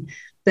happen.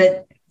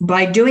 But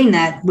by doing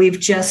that, we've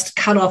just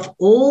cut off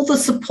all the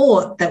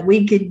support that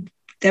we could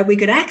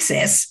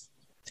access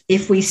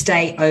if we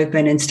stay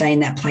open and stay in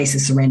that place of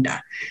surrender.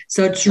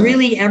 So it's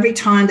really every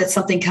time that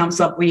something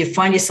comes up where you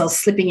find yourself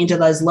slipping into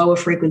those lower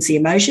frequency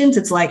emotions,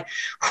 it's like,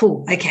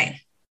 oh,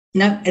 okay,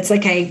 no, it's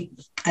okay.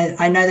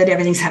 I know that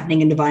everything's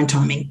happening in divine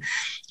timing,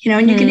 you know,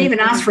 and you can even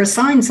ask for a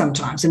sign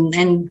sometimes,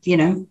 and you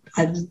know,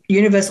 the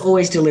universe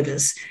always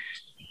delivers.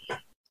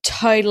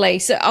 Totally.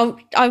 So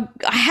I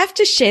have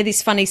to share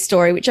this funny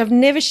story, which I've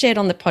never shared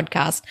on the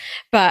podcast,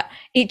 but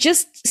it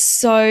just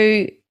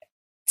so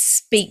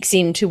speaks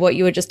into what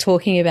you were just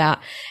talking about.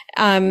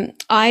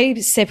 I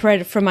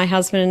separated from my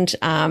husband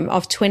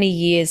of 20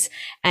 years,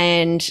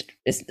 and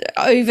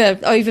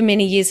over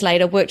many years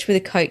later worked with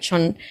a coach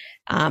on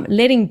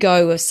letting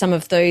go of some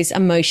of those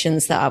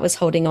emotions that I was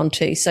holding on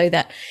to so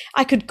that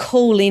I could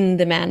call in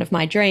the man of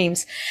my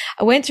dreams.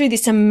 I went through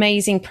this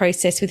amazing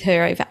process with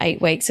her over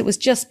 8 weeks. It was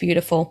just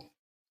beautiful.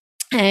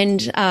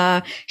 And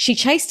she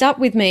chased up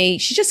with me.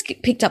 She just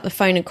picked up the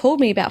phone and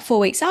called me about 4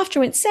 weeks after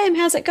and went, Sam,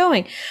 how's it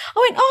going?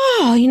 I went,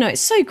 oh, you know, it's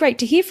so great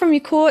to hear from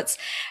you, Courts.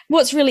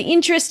 What's really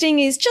interesting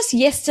is just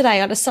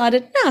yesterday I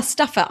decided,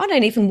 stuff it. I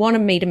don't even want to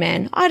meet a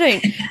man.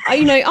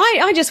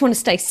 I just want to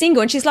stay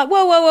single. And she's like,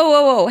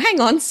 whoa,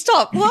 hang on,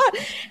 stop. What?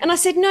 And I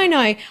said, no,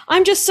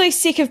 I'm just so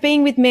sick of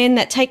being with men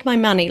that take my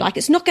money. Like,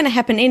 it's not going to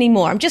happen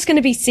anymore. I'm just going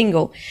to be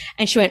single.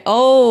 And she went,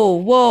 oh,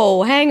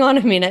 whoa, hang on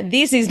a minute.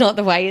 This is not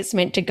the way it's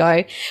meant to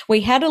go.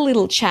 We had a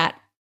little chat,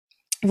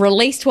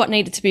 released what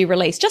needed to be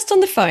released just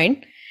on the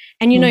phone.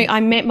 And, you know, I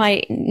met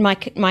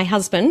my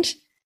husband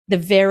the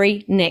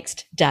very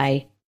next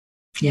day.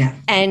 Yeah.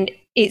 And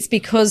it's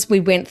because we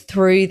went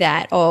through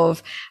that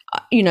of,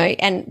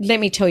 and let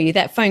me tell you,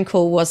 that phone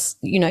call was,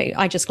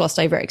 I just glossed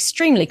over it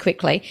extremely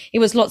quickly. It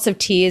was lots of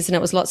tears and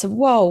it was lots of,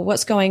 whoa,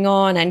 what's going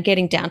on? And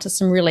getting down to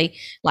some really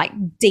like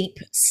deep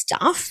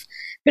stuff.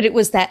 But it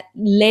was that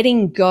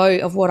letting go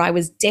of what I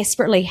was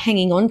desperately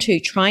hanging on to,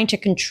 trying to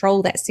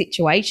control that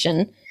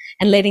situation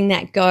and letting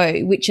that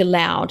go, which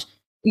allowed,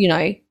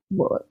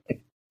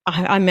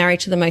 I'm married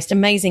to the most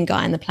amazing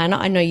guy on the planet.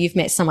 I know you've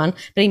met someone,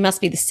 but he must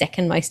be the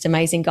second most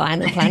amazing guy on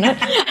the planet.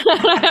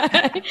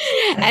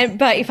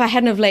 But if I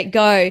hadn't have let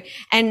go,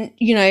 and,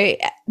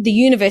 the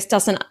universe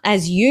doesn't,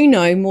 as you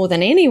know more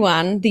than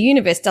anyone, the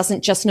universe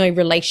doesn't just know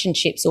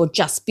relationships or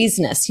just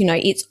business.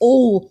 It's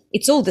all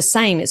the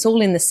same. It's all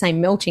in the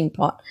same melting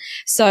pot.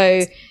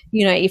 So,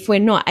 if we're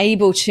not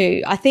able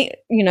to, I think,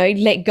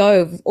 let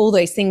go of all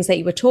those things that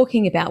you were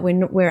talking about,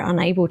 we're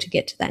unable to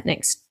get to that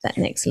next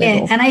level.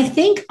 Yeah, and I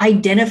think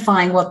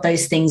identifying what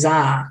those things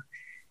are,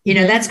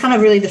 that's kind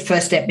of really the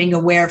first step, being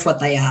aware of what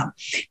they are.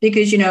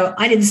 Because,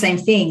 I did the same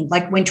thing.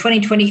 Like when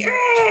 2020,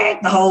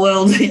 the whole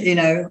world,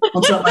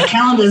 on top of my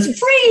calendar is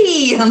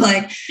free. I'm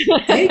like,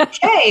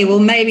 okay, well,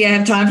 maybe I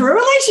have time for a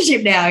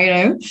relationship now,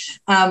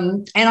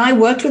 And I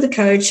worked with a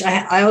coach.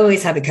 I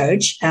always have a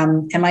coach.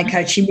 And my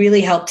coach, he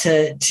really helped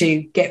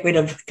to get rid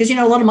of, because,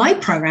 a lot of my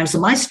programs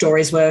and my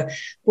stories were,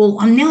 well,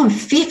 I'm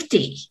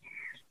 50,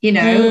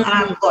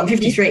 I'm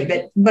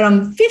 53, but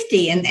I'm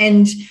 50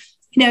 and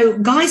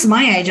guys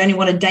my age only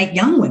want to date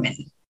young women.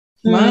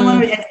 And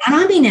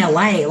I'm in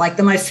LA, like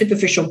the most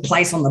superficial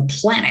place on the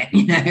planet,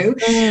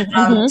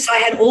 So I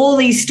had all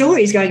these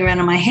stories going around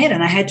in my head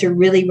and I had to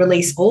really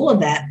release all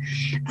of that.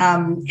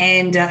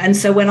 And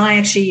so when I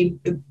actually,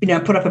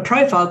 put up a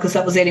profile, because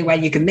that was the only way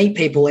you could meet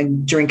people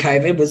during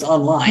COVID was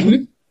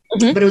online.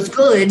 But it was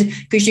good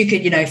because you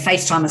could,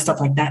 FaceTime and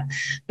stuff like that.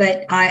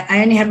 But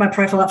I only had my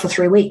profile up for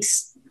 3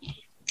 weeks.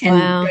 And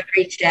I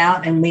reached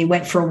out and we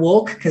went for a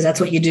walk, because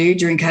that's what you do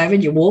during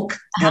COVID. You walk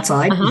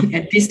outside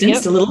at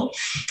distance a little.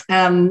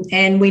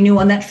 And we knew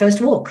on that first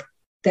walk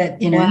that,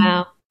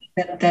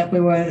 that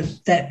we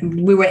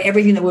were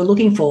everything that we were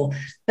looking for.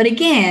 But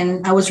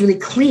again, I was really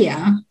clear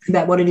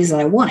about what it is that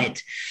I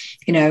wanted,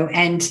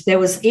 and there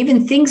was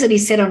even things that he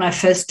said on our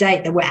first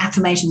date that were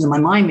affirmations in my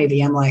mind movie.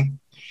 I'm like,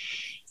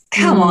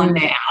 come on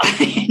now.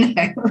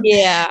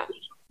 Yeah,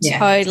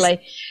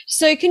 totally.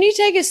 So can you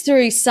take us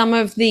through some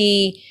of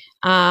the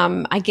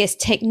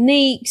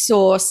techniques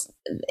or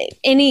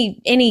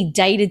any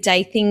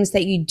day-to-day things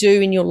that you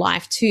do in your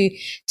life to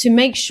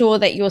make sure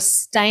that you're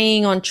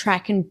staying on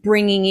track and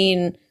bringing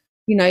in,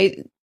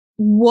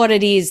 what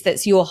it is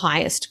that's your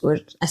highest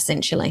good,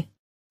 essentially?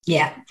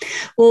 Yeah.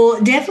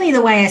 Well, definitely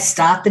the way I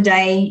start the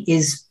day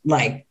is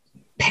like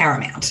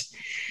paramount.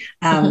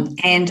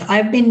 And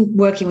I've been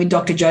working with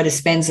Dr. Joe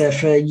Dispenza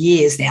for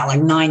years now,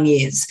 like 9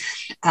 years.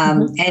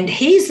 And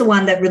he's the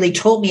one that really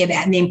taught me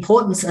about the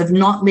importance of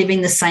not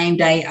living the same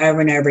day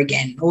over and over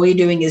again. All you're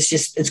doing is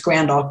it's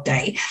Groundhog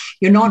Day.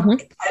 You're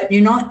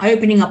not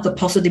opening up the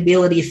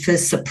possibility for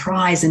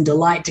surprise and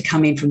delight to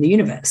come in from the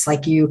universe.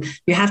 Like you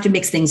have to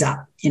mix things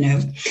up.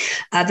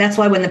 That's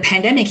why when the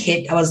pandemic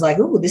hit, I was like,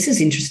 oh, this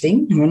is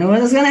interesting. I wonder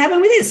what's going to happen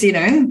with this,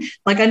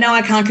 Like I know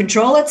I can't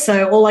control it,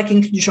 so all I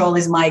can control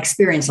is my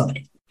experience of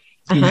it.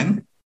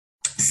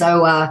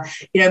 So,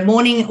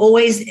 morning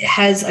always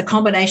has a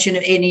combination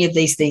of any of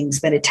these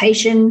things: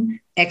 meditation,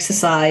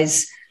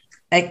 exercise,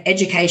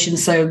 education.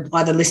 So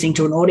either listening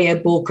to an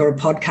audio book or a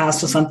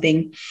podcast or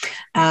something,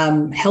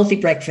 healthy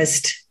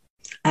breakfast,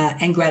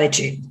 and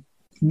gratitude.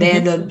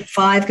 They're the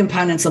 5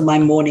 components of my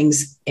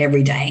mornings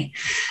every day.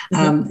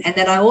 And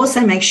then I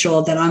also make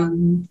sure that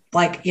I'm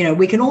like,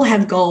 we can all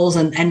have goals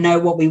and know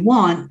what we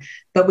want,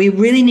 but we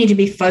really need to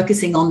be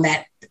focusing on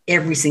that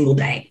every single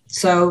day.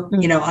 So,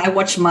 I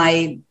watch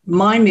my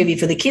mind movie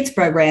for the kids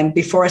program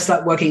before I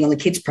start working on the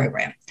kids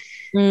program.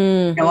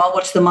 I'll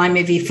watch the mind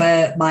movie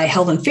for my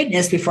health and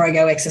fitness before I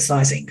go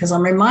exercising, because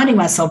I'm reminding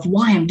myself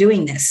why I'm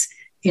doing this,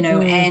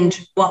 and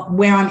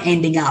where I'm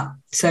ending up.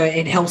 So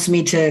it helps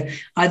me to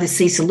either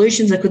see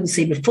solutions I couldn't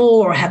see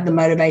before or have the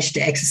motivation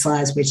to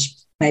exercise, which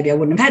maybe I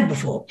wouldn't have had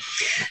before.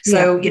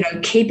 So,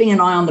 keeping an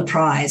eye on the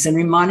prize and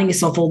reminding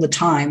yourself all the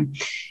time.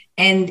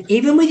 And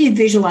even with your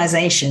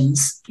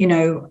visualizations,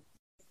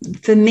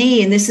 for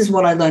me, and this is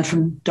what I learned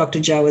from Dr.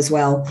 Joe as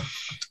well,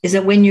 is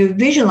that when you're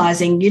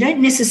visualizing, you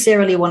don't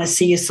necessarily want to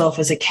see yourself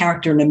as a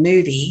character in a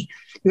movie.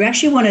 You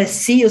actually want to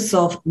see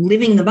yourself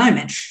living the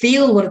moment,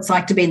 feel what it's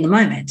like to be in the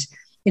moment.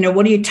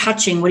 What are you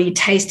touching? What are you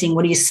tasting?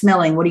 What are you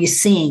smelling? What are you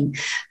seeing?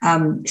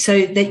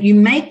 So that you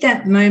make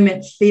that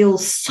moment feel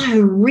so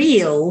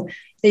real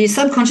that your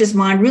subconscious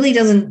mind really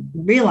doesn't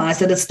realize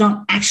that it's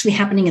not actually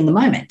happening in the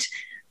moment.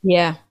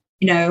 Yeah.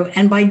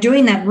 And by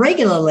doing that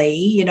regularly,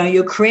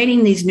 you're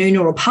creating these new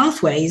neural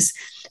pathways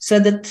so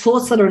that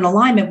thoughts that are in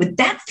alignment with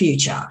that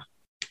future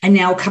are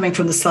now coming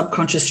from the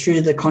subconscious through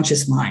to the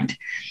conscious mind.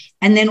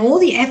 And then all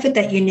the effort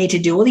that you need to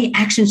do, all the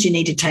actions you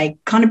need to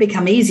take kind of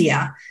become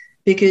easier,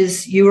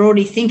 because you're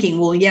already thinking,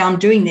 well, yeah, I'm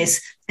doing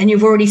this. And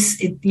you've already,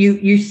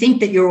 you think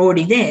that you're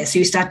already there. So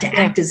you start to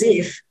act as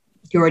if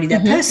You're already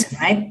that person,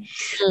 right?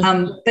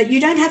 But you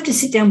don't have to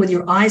sit down with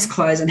your eyes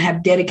closed and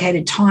have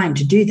dedicated time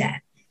to do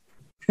that.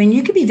 I mean,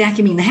 you could be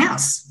vacuuming the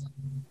house.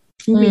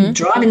 You can be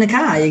driving the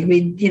car. You can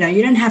be,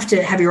 you don't have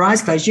to have your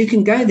eyes closed. You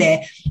can go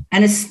there.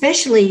 And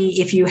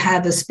especially if you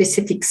have a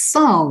specific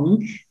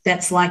song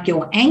that's like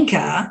your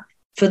anchor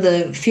for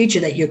the future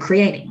that you're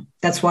creating.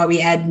 That's why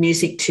we add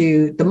music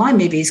to the My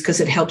Movies, because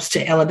it helps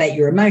to elevate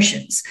your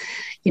emotions.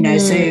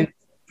 So,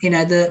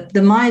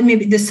 the My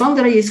Movie, the song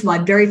that I used for my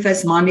very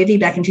first My Movie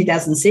back in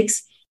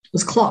 2006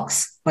 was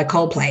Clocks by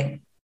Coldplay.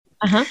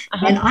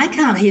 And I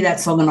can't hear that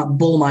song and not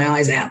bawl my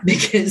eyes out,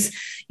 because,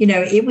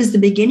 it was the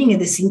beginning of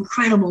this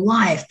incredible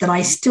life that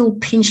I still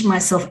pinch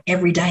myself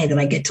every day that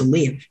I get to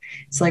live.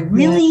 It's like,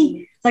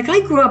 really? Like,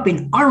 I grew up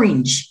in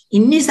Orange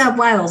in New South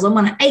Wales. I'm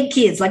one of 8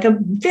 kids, like a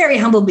very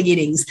humble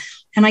beginnings.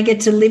 And I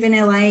get to live in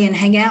LA and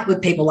hang out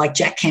with people like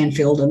Jack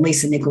Canfield and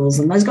Lisa Nichols.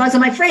 And those guys are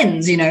my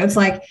friends, It's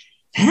like,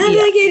 how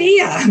did I get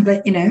here?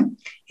 But,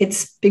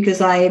 it's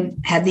because I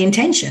had the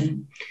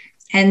intention.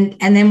 And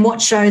then what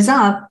shows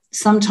up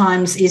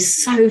sometimes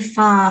is so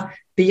far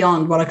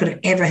beyond what I could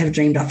ever have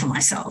dreamed of for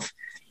myself.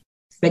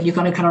 But you've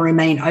got to kind of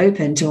remain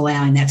open to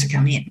allowing that to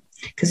come in.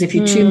 Because if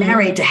you're too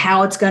married to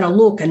how it's going to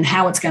look and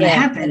how it's going to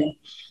happen,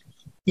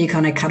 you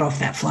kind of cut off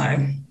that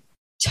flow.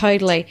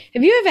 Totally.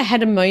 Have you ever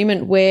had a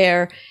moment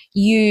where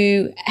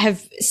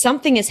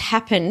something has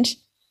happened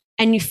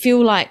and you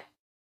feel like,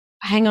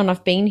 hang on,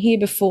 I've been here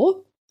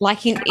before?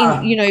 Like yeah,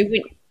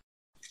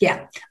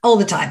 all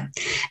the time.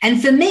 And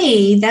for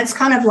me, that's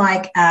kind of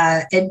like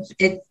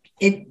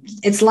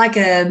it's like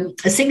a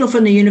signal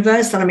from the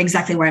universe that I'm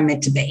exactly where I'm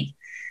meant to be.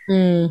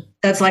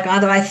 That's like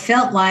either I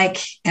felt like,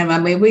 and I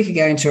mean, we could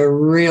go into a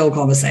real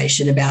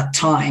conversation about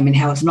time and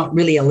how it's not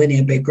really a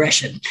linear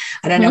progression.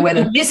 I don't know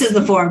whether this is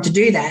the forum to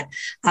do that,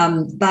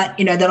 but,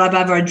 that I've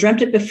either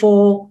dreamt it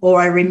before,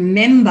 or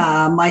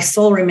my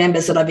soul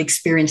remembers that I've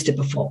experienced it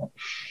before.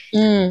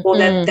 Or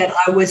that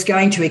I was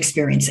going to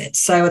experience it.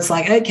 So it's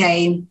like,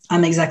 okay,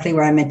 I'm exactly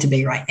where I'm meant to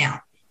be right now.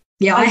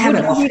 Yeah, I have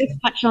it. I would love you to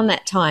touch on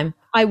that time.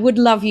 I would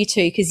love you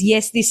to, because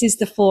yes, this is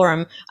the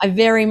forum. I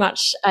very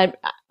much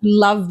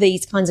love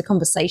these kinds of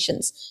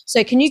conversations.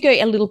 So can you go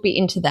a little bit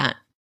into that?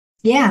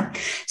 Yeah.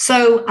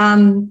 So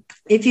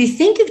if you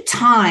think of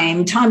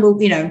time will,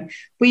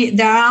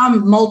 there are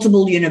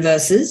multiple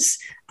universes.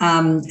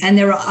 And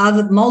there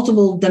are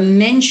multiple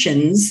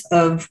dimensions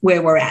of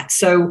where we're at.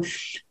 So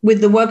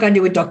with the work I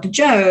do with Dr.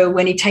 Joe,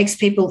 when he takes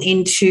people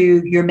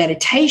into your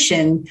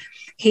meditation,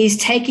 he's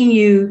taking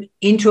you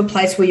into a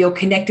place where you're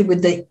connected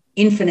with the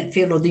infinite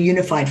field, or the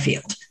unified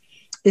field.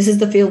 This is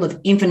the field of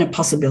infinite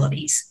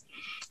possibilities,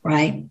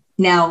 right?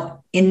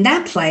 Now, in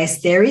that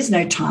place, there is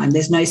no time.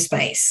 There's no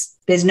space.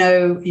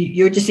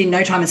 You're just in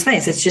no time and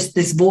space. It's just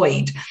this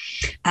void.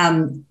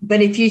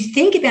 But if you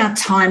think about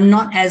time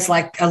not as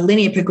like a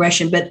linear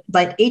progression, but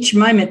like each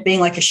moment being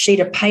like a sheet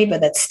of paper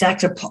that's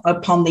stacked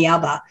upon the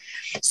other.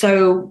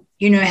 So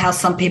you know how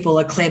some people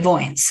are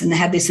clairvoyants and they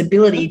have this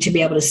ability to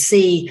be able to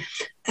see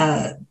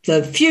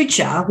the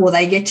future. Well,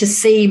 they get to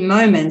see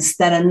moments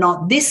that are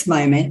not this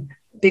moment,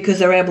 because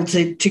they're able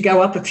to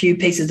go up a few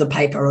pieces of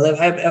paper, or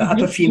up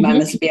a few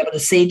moments to be able to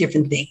see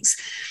different things.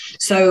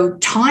 So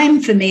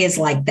time for me is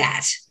like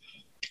that,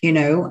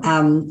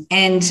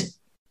 and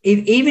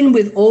even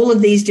with all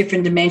of these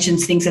different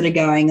dimensions, things that are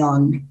going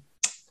on,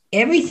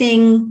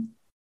 everything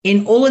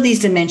in all of these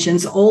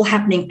dimensions, all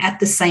happening at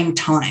the same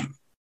time.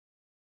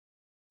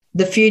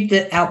 The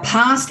future, our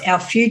past, our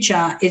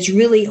future is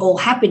really all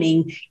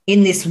happening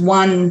in this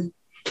one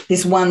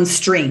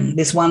string,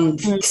 this one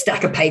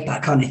stack of paper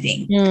kind of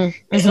thing.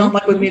 It's not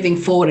like we're moving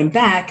forward and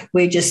back.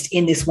 We're just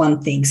in this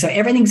one thing. So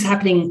everything's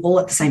happening all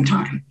at the same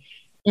time.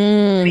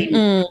 I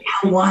mean,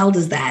 how wild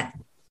is that?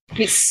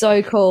 It's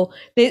so cool.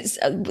 There's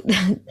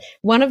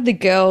one of the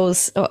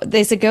girls,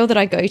 there's a girl that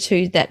I go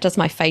to that does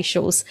my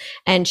facials,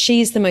 and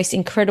she's the most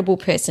incredible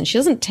person. She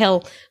doesn't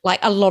tell like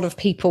a lot of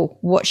people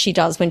what she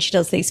does when she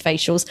does these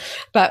facials,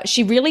 but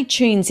she really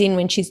tunes in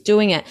when she's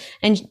doing it.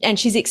 And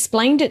she's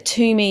explained it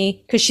to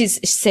me, because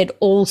she's said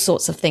all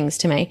sorts of things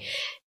to me,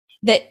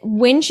 that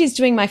when she's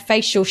doing my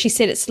facial, she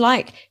said it's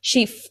like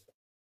she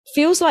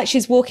feels like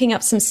she's walking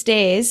up some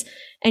stairs,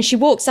 and she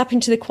walks up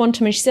into the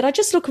quantum, and she said, I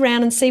just look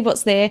around and see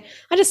what's there.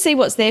 I just see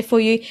what's there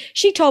for you.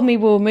 She told me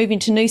we were moving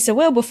to Noosa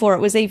well before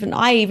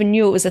I even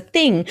knew it was a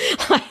thing.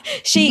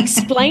 She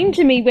explained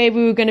to me where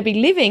we were going to be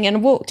living,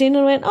 and walked in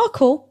and went, oh,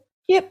 cool.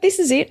 Yep, this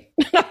is it.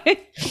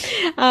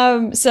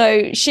 So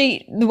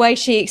the way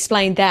she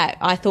explained that,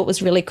 I thought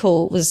was really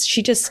cool, was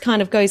she just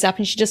kind of goes up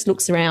and she just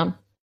looks around.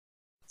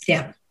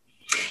 Yeah.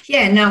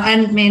 Yeah, no,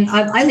 and I mean,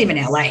 I live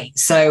in LA,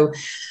 so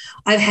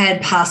I've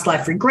had past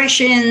life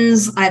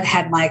regressions. I've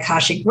had my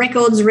Akashic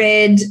records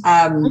read.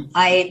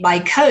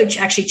 My coach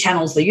actually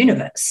channels the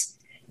universe.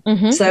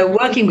 So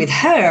working with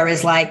her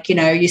is like,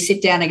 you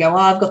sit down and go, oh,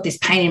 I've got this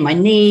pain in my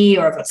knee,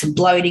 or I've got some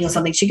bloating or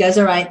something. She goes,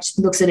 all right.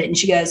 She looks at it and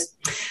she goes,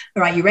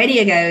 all right, you ready?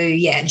 I go,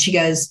 yeah. And she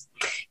goes,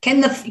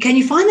 can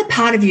you find the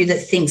part of you that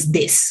thinks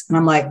this? And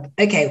I'm like,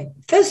 okay,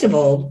 first of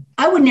all,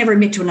 I would never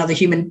admit to another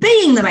human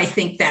being that I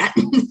think that.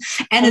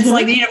 And it's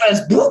like the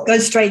universe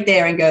goes straight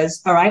there and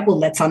goes, all right, well,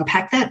 let's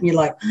unpack that. And you're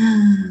like,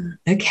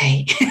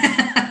 okay.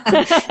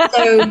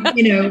 So,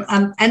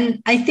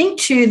 and I think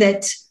too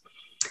that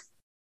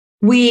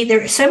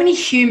there are so many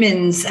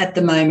humans at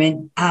the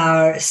moment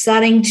are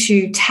starting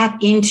to tap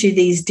into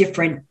these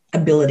different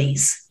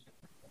abilities.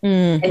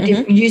 And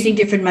using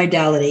different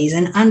modalities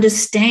and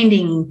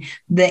understanding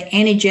the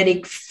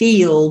energetic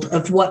field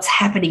of what's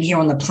happening here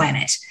on the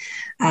planet.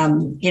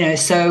 And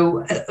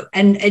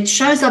it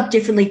shows up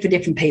differently for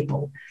different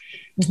people.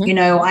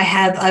 I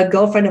have a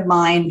girlfriend of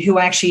mine who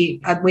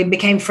actually, we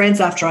became friends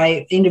after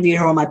I interviewed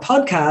her on my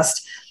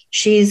podcast.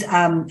 She's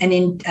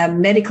a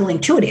medical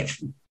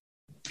intuitive.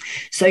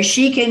 So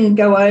she can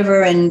go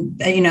over and,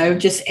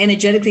 just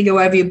energetically go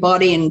over your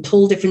body and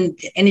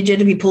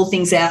energetically pull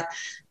things out.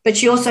 But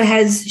she also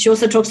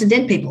talks to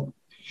dead people,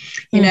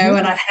 and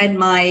I've had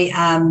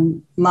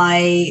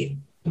my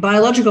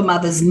biological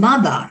mother's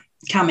mother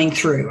coming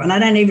through, and I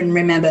don't even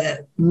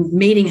remember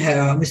meeting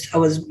her. I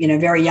was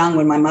very young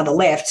when my mother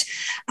left,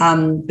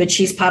 but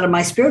she's part of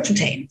my spiritual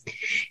team.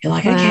 You're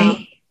like, wow.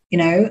 Okay,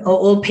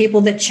 or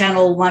people that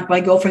channel, like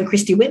my girlfriend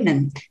Christy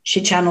Whitman,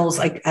 she channels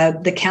like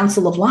the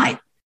Council of Light.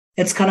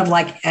 It's kind of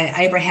like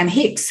Abraham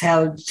Hicks,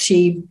 how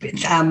she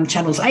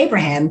channels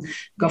Abraham.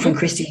 Girlfriend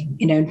Christy,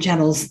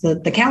 channels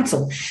the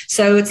council.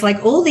 So it's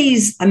like all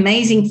these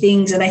amazing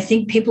things, and I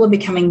think people are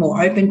becoming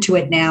more open to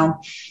it now.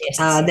 Yes.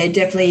 They're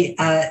definitely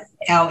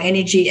our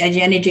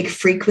energetic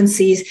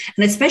frequencies,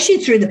 and especially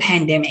through the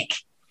pandemic.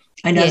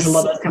 I know there's a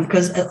lot of them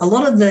because a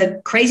lot of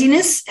the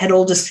craziness had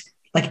all just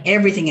like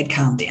everything had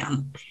calmed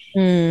down.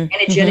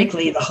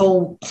 Energetically, the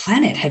whole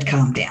planet had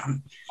calmed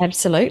down.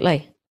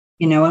 Absolutely.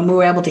 And we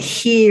were able to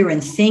hear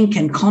and think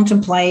and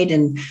contemplate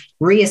and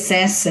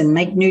reassess and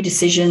make new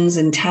decisions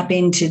and tap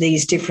into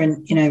these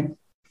different,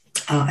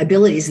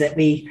 abilities that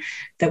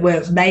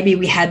maybe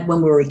we had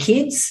when we were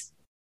kids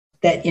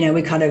that,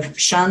 we kind of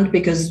shunned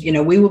because,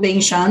 we were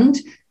being shunned,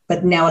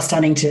 but now are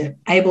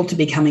able to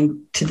be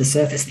coming to the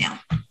surface now.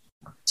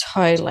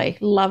 Totally.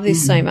 Love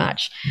this so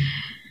much.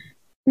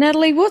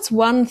 Natalie, what's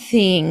one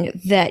thing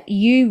that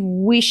you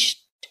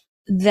wished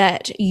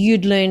that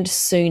you'd learned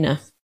sooner?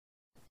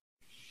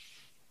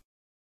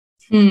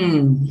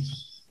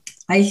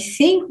 I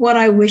think what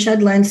I wish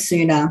I'd learned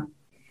sooner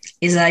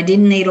is that I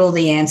didn't need all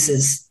the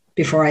answers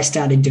before I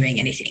started doing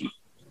anything.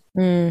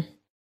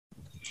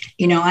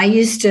 I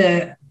used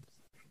to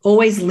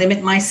always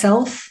limit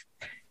myself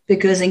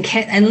because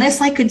unless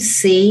I could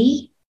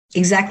see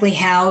exactly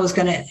how it was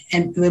going to,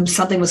 and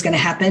something was going to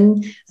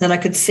happen, that I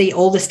could see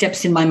all the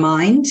steps in my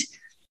mind,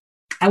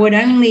 I would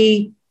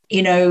only,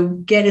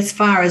 get as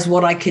far as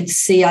what I could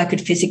see I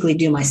could physically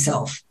do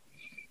myself.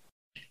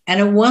 And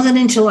it wasn't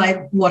until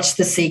I watched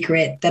The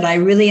Secret that I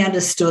really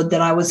understood that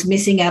I was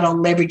missing out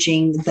on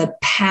leveraging the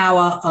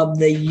power of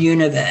the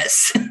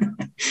universe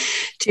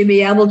to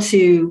be able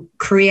to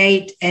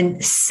create and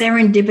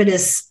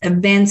serendipitous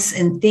events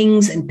and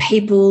things and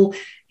people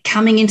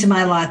coming into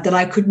my life that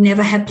I could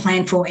never have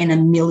planned for in a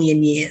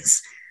million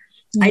years.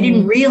 I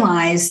didn't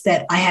realize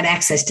that I had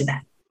access to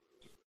that.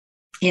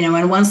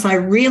 And once I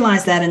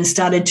realized that and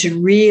started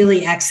to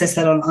really access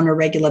that on a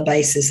regular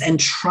basis and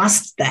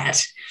trust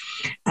that,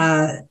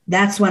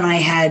 that's when I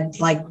had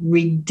like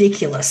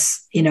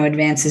ridiculous,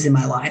 advances in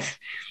my life.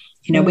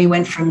 We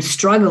went from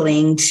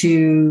struggling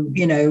to,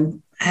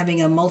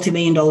 having a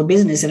multi-million-dollar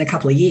business in a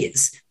couple of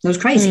years. It was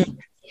crazy,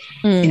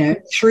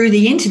 through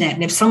the internet.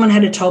 And if someone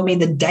had told me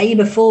the day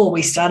before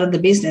we started the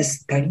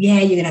business, you're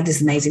going to have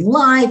this amazing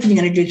life and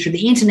you're going to do it through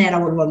the internet, I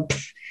would have gone,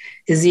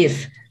 as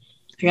if.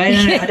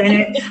 I don't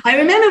know. I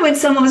remember when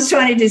someone was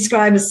trying to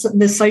describe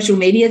the social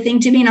media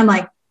thing to me, and I'm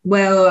like,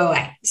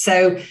 wait.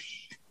 So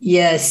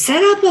you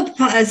set up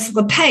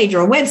a page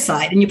or a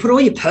website and you put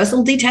all your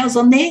personal details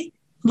on there.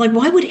 I'm like,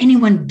 why would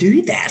anyone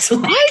do that?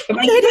 I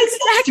did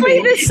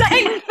exactly the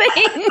same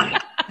thing.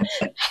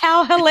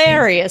 How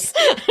hilarious.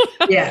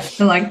 Yeah.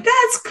 I'm like,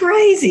 that's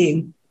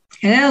crazy.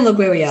 And now look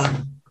where we are.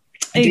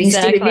 Doing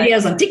stupid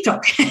videos on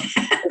TikTok.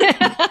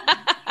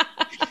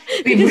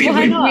 We've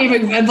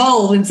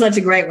evolved in such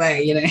a great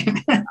way,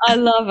 I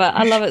love it.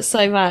 I love it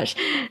so much.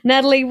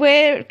 Natalie,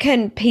 where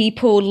can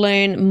people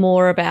learn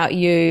more about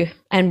you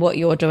and what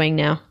you're doing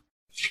now?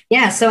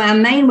 Yeah, so our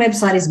main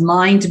website is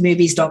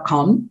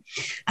mindmovies.com.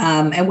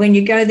 And when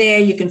you go there,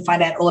 you can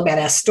find out all about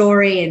our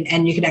story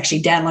and you can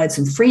actually download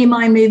some free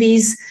Mind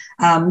Movies.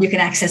 You can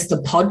access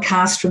the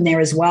podcast from there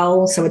as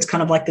well. So it's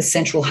kind of like the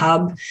central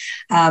hub.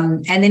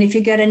 And then if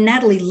you go to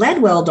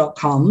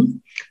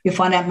natalieledwell.com, you'll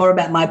find out more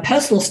about my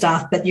personal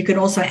stuff, but you can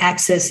also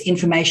access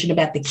information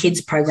about the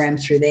kids program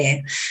through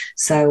there.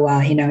 So,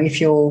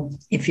 if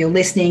you're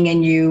listening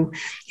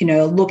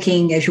and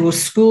looking, if your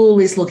school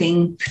is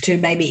looking to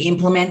maybe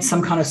implement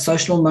some kind of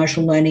social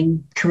emotional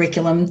learning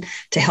curriculum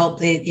to help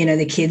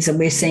the kids, and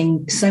we're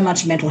seeing so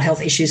much mental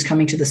health issues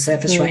coming to the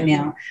surface right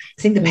now.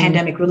 I think the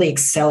pandemic really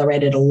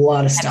accelerated a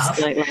lot of stuff.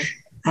 Absolutely.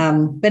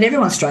 But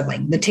everyone's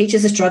struggling. The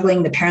teachers are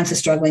struggling, the parents are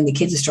struggling, the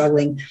kids are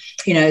struggling,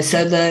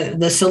 so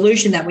the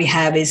solution that we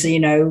have is,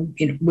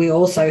 we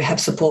also have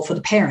support for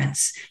the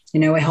parents.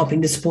 We're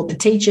helping to support the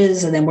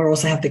teachers, and then we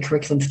also have the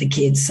curriculum for the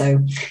kids. So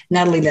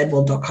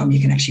natalieledwell.com,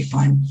 you can actually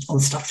find all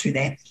the stuff through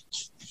there.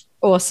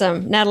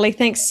 Awesome. Natalie,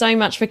 thanks so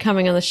much for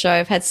coming on the show.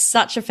 I've had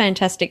such a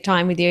fantastic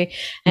time with you,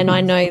 and I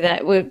know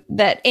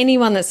that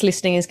anyone that's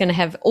listening is going to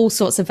have all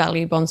sorts of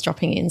value bombs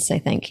dropping in. So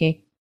thank you.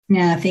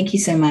 Yeah, thank you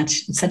so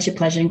much. It's such a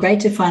pleasure and great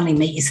to finally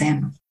meet you,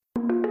 Sam.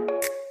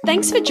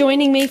 Thanks for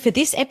joining me for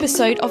this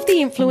episode of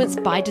the Influence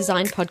by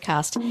Design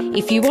podcast.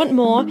 If you want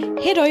more,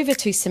 head over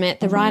to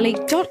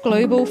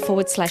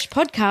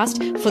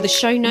samanthariley.global/podcast for the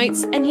show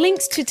notes and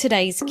links to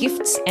today's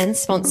gifts and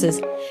sponsors.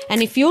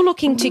 And if you're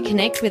looking to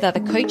connect with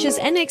other coaches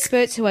and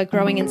experts who are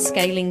growing and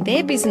scaling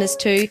their business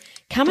too,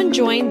 come and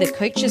join the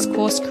Coaches,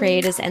 Course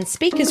Creators and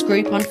Speakers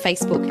group on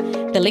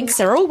Facebook. The links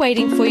are all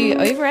waiting for you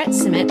over at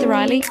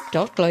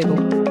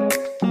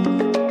samanthariley.global.